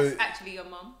Zainab? So- That's actually your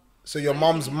mum. So your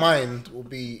mum's mind will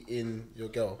be in your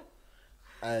girl,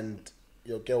 and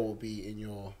your girl will be in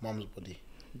your mum's body.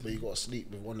 But you got to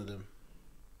sleep with one of them.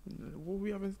 What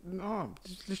we having? No,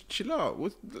 just chill out.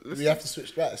 We have to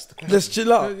switch back. That's the question. Let's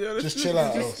chill out. Just chill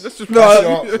out. Let's just No,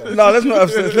 That's your no, let's not have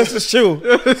sex. Let's just chill.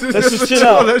 Let's just chill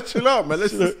out. Let's chill out, man.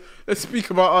 Let's speak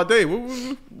about our day.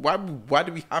 Why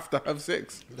do we have to have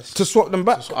sex? To swap them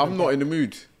back. I'm not in the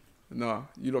mood. No,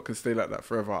 you lot can stay like that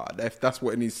forever. If that's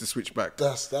what it needs to switch back.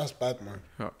 That's bad, man.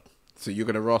 Yeah. So you're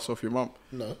gonna ras off your mum?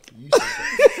 No, you said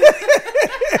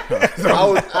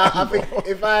that. I think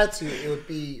if I had to, it would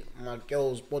be my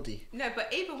girl's body. No,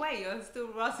 but either way, you're still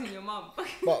rassing your mum.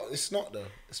 But it's not though.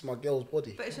 It's my girl's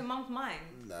body. But it's your mum's mind.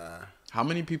 Nah. How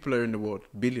many people are in the world?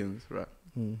 Billions, right?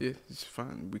 Yeah, it's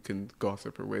fine. We can go our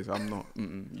separate ways. I'm not.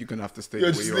 You're gonna have to stay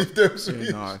where just you leave are. them, Yeah, sweet.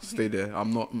 nah, stay there.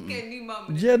 I'm not. Get a new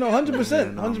mum. Yeah, no, 100%,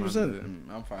 Yeah, nah, 100%. man,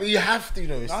 I'm fine. But you have to,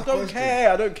 though. It's I the don't question.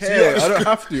 care. I don't So care. you're- I don't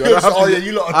have to. I don't have Oh, to. yeah,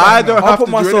 you lot are I done don't now. I'll have put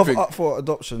to do myself anything. up for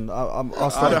adoption. I'll I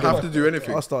start don't again. have to do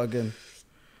anything. I'll start again.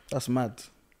 That's mad.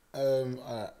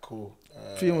 Alright, cool.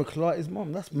 Feeling with Kalati's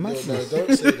mum. That's No, mad. no,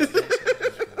 don't say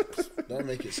that. Don't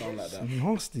make it sound like that.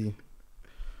 Nasty.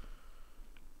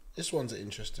 This one's an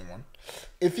interesting one.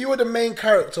 If you were the main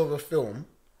character of a film,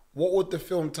 what would the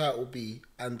film title be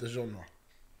and the genre?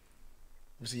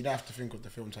 Obviously, you don't have to think of the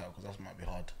film title because that might be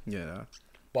hard. Yeah.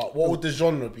 But what would the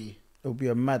genre be? It'll be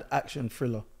a mad action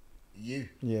thriller. You.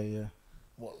 Yeah.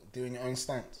 What, doing your own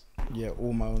stunts? Yeah,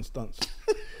 all my own stunts.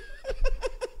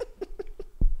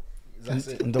 That's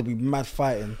it. And there'll be mad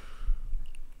fighting.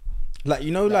 Like,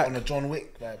 you know, Like like on a John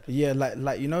Wick vibe. yeah,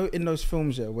 like you know, in those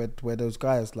films, yeah, where those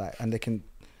guys like, and they can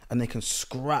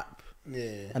scrap,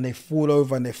 Yeah. and they fall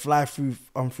over and they fly through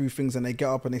things and they get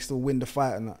up and they still win the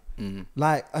fight and that.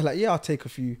 Like yeah, I'll take a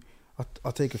few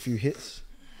hits,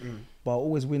 but I'll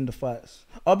always win the fights.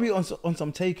 I'll be on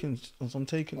some taken.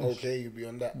 Okay, you'll be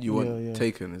on that. You want Yeah.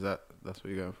 Taken? That's what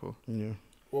you're going for? Yeah.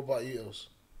 What about you, else?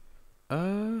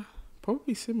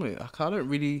 Probably similar. Like, I don't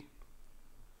really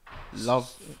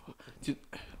love,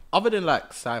 other than like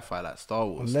sci-fi, like Star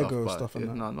Wars, Lego but stuff and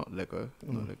that. No, not Lego.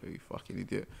 Not Lego. You fucking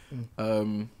idiot.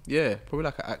 Yeah, probably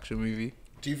like an action movie.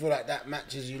 Do you feel like that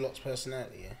matches you lot's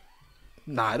personality? Yeah.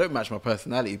 Nah, I don't match my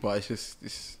personality, but it's just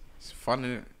it's fun,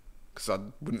 innit? Because I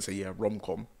wouldn't say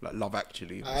rom-com like Love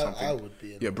Actually or something. I would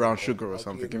be. In Yeah, a Brown rom-com. Sugar or I'd be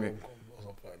something, in a innit? rom-com or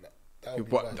something like that. That would Yeah, be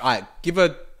but bad. I give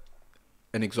her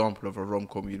an example of a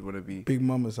rom-com you'd want to be. Big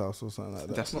Mama's House or something like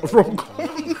that. That's not a rom-com.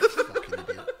 You fucking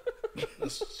idiot.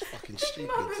 That's fucking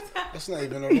stupid. That's not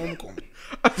even a rom-com.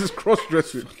 I just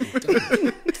cross-dressing,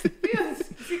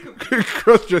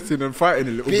 cross-dressing and fighting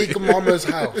a little Big bit. Mama's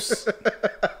House.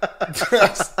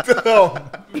 That's dumb.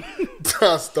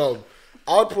 That's dumb.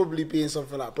 I'd probably be in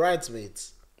something like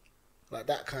Bridesmaids. Like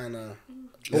that kind of...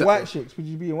 Or White Chicks. Would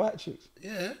you be in White Chicks?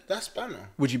 Yeah, that's banner.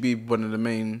 Would you be one of the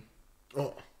main?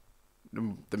 Oh,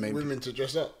 The main women to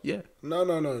dress up. Yeah.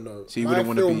 No. So you My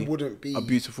wouldn't film want wouldn't be... a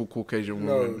beautiful Caucasian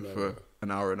No, woman no, for no.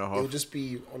 an hour and a It half. would just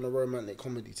be on a romantic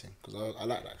comedy thing because I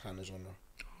like that kind of genre.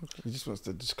 He just wants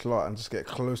to just clot and just get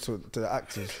close to the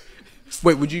actors.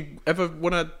 Wait, would you ever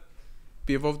want to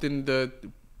be involved in the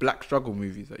black struggle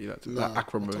movies that you like to, Nah, like I told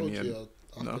acrimony and you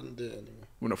I no? couldn't do it anymore.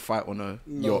 want to fight on a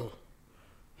No.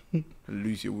 yacht and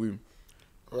lose your womb?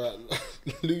 Right,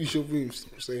 lose your room.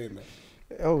 Stop saying that.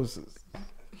 It was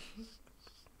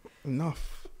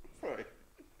enough. Right.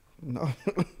 No,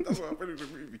 That's what happened in the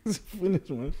movie. it's finished,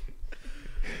 man.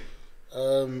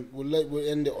 We'll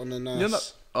end it on a nice. You're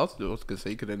not, I was gonna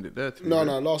say you could end it there too. No, right?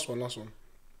 no, last one.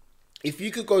 If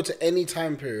you could go to any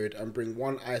time period and bring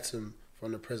one item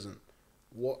from the present,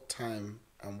 what time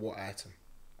and what item?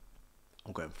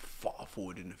 I'm going far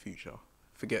forward in the future.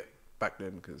 Forget back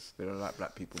then because they don't like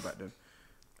black people back then.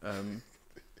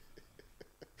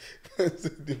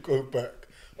 They go back.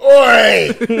 Oi!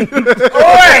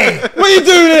 Oi! What are you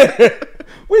doing here?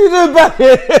 What are you doing back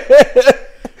here?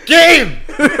 Game!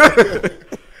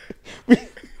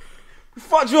 We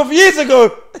fucked you off years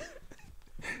ago.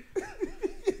 Yeah,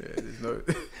 there's no.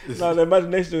 No, the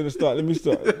imagination going to start. Let me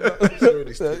start.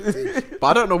 But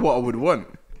I don't know what I would want.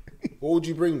 What would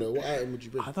you bring though? What item would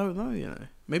you bring? I don't know, you know.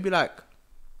 Maybe like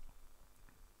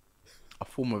a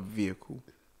form of vehicle.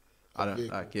 I don't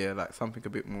vehicle. like, yeah, like something a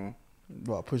bit more.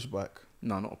 What, pushback?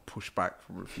 No, not a pushback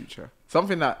from the future.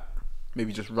 Something that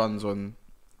maybe just runs on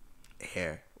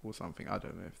air or something. I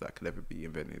don't know if that could ever be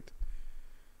invented.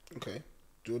 Okay,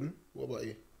 Jordan. What about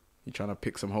you? You trying to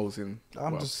pick some holes in? I'm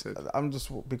what I've just, said.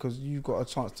 because you got a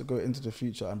chance to go into the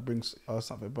future and bring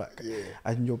something back, Yeah.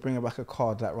 and you're bringing back a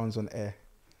car that runs on air.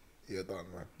 You're done,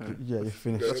 man. Yeah, you're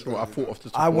finished. That's what I thought off the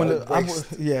top. I of my want head.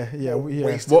 to. Yeah.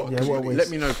 Waste. What? Yeah, what a waste. Let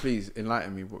me know, please.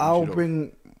 Enlighten me. What would I'll you do?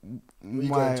 bring We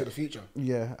go my into the future.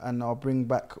 and I'll bring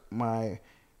back my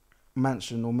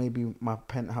mansion or maybe my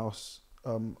penthouse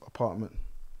apartment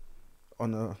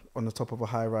on the top of a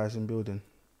high-rising building.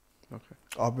 Okay.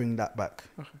 I'll bring that back.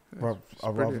 Rather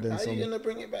brilliant. than How are some. you gonna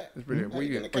bring it back? It's brilliant. How What are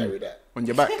you you gonna carry that? on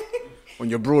your back? On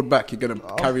your broad back, you're gonna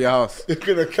carry your house. You're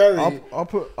gonna carry I'll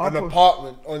put an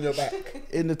apartment on your back.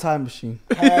 in the time machine.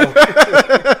 How?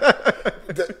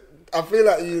 I feel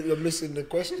like you're missing the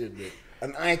question. Bit.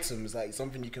 An item is like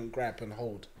something you can grab and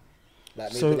hold, like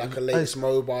maybe So, like a latest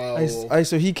mobile.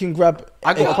 So he can grab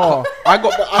I a got car. I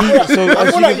got. I So feel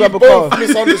as you like you grab a both car.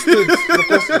 misunderstood the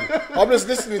question. I'm just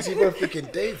listening to you both thinking,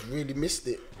 Dave really missed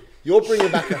it. You're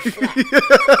bringing back a flat.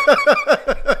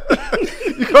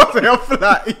 You can't say a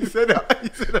flat. He said a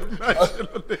mansion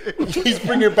on it. He's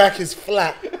bringing back his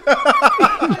flat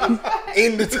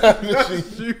in the time machine.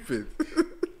 Stupid.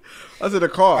 I said a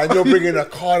car. And you're bringing a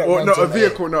car that Or runs not a on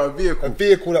vehicle, air. not a vehicle. A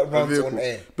vehicle that A runs vehicle. on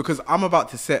air. Because I'm about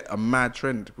to set a mad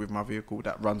trend with my vehicle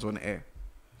that runs on air.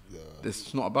 This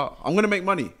is not about. I'm gonna make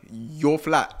money. Your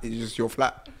flat is just your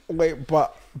flat. Wait,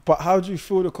 but how do you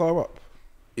fill the car up?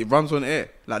 It runs on air.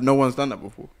 Like no one's done that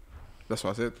before. That's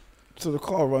what I said. So the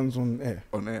car runs on air.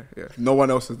 On air, yeah. No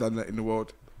one else has done that in the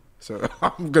world. So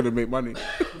I'm gonna make money.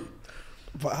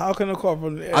 But how can a car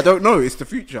run on air? I don't know. It's the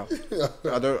future.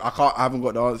 I haven't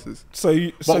got the answers. So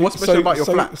you. But what's special about your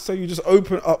flat? So you just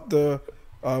open up the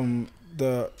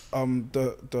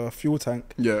fuel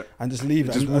tank. Yeah. And just leave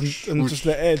it Just and whoosh, and whoosh. just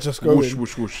let air just go Whoosh, in.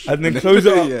 whoosh, whoosh. And then close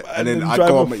it up. Yeah. And then I drive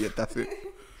go off. on, yeah, that's it.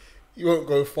 You won't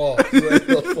go far.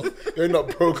 You're not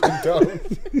broken down.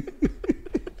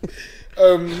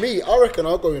 Me, I reckon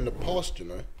I'll go in the past, you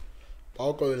know.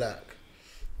 I'll go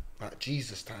like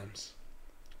Jesus times.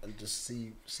 And just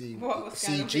see What was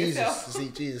going on for Jesus. yourself? See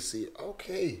Jesus, see,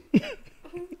 okay.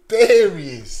 There he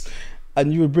is.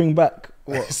 And you would bring back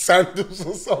what? Sandals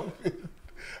or something.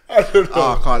 I don't know.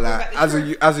 Oh, I can't lie.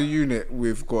 As a unit,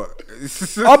 we've got.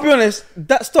 I'll be honest,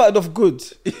 that started off good.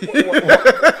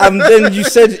 And then you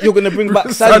said you're gonna bring back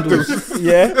sandals.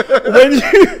 Yeah.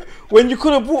 When you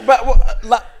could have brought back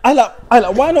I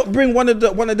like why not bring one of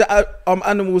the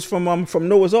animals from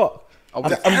Noah's Ark?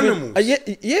 Animals?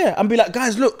 Yeah, and be like,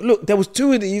 guys, look, there was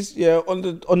two of these, on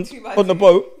the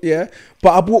boat, yeah.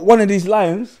 But I bought one of these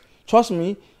lions. Trust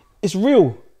me, it's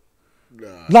real. Nah.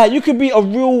 Like you could be a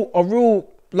real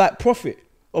like prophet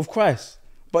of Christ,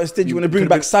 but instead you want to bring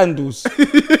back sandals.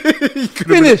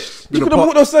 Finished. You could have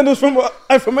bought those sandals from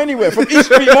anywhere, from East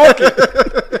Street Market.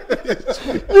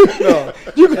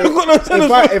 You could have got those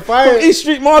sandals from East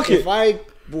Street Market. If I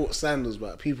bought sandals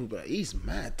back, people would be like, he's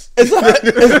mad.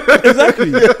 Exactly.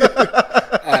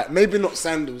 Maybe not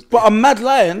sandals. But a mad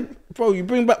lion, bro. You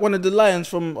bring back one of the lions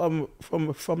from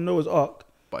Noah's Ark.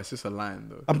 But it's just a lion,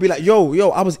 though. And be like, yo,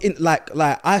 I was in like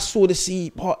I saw the sea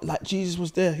part, like Jesus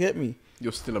was there. Get me?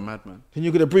 You're still a madman. And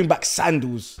you're gonna bring back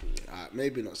sandals.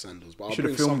 Maybe not sandals, but You I'll should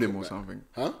have bring filmed him something or back. something.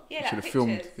 Huh? Yeah, You like should have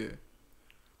filmed, pictures. yeah.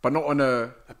 But not on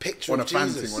a picture on of a fan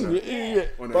Jesus. thing.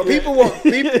 But people won't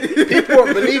believe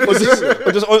us.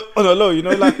 Or just on a low,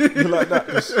 like that.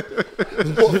 Just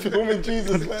Filming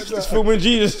Jesus like that. just filming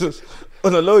Jesus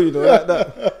on a low, like that.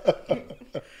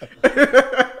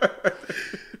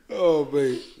 Oh,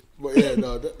 mate. But yeah,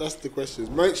 no, that's the questions.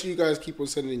 Make sure you guys keep on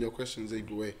sending in your questions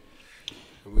either way.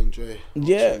 And we enjoy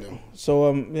answering them.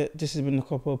 So this has been the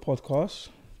Couple Podcast.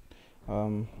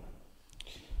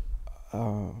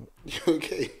 You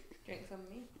okay? Drinks on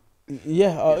me.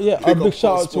 A big up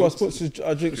shout our out to our sponsors.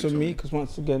 sponsors, Drinks on Me, because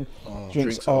once again, drinks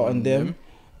Drinks are are on on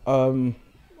them.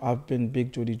 I've been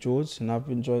Big Geordie George, and I've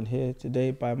been joined here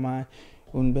today by my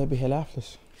own baby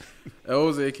Halaflis.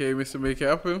 Els, aka Mr. Make It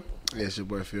Happen. Yes, your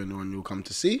boy, if you're the one you'll come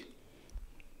to see.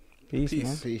 Peace,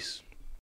 man. Peace.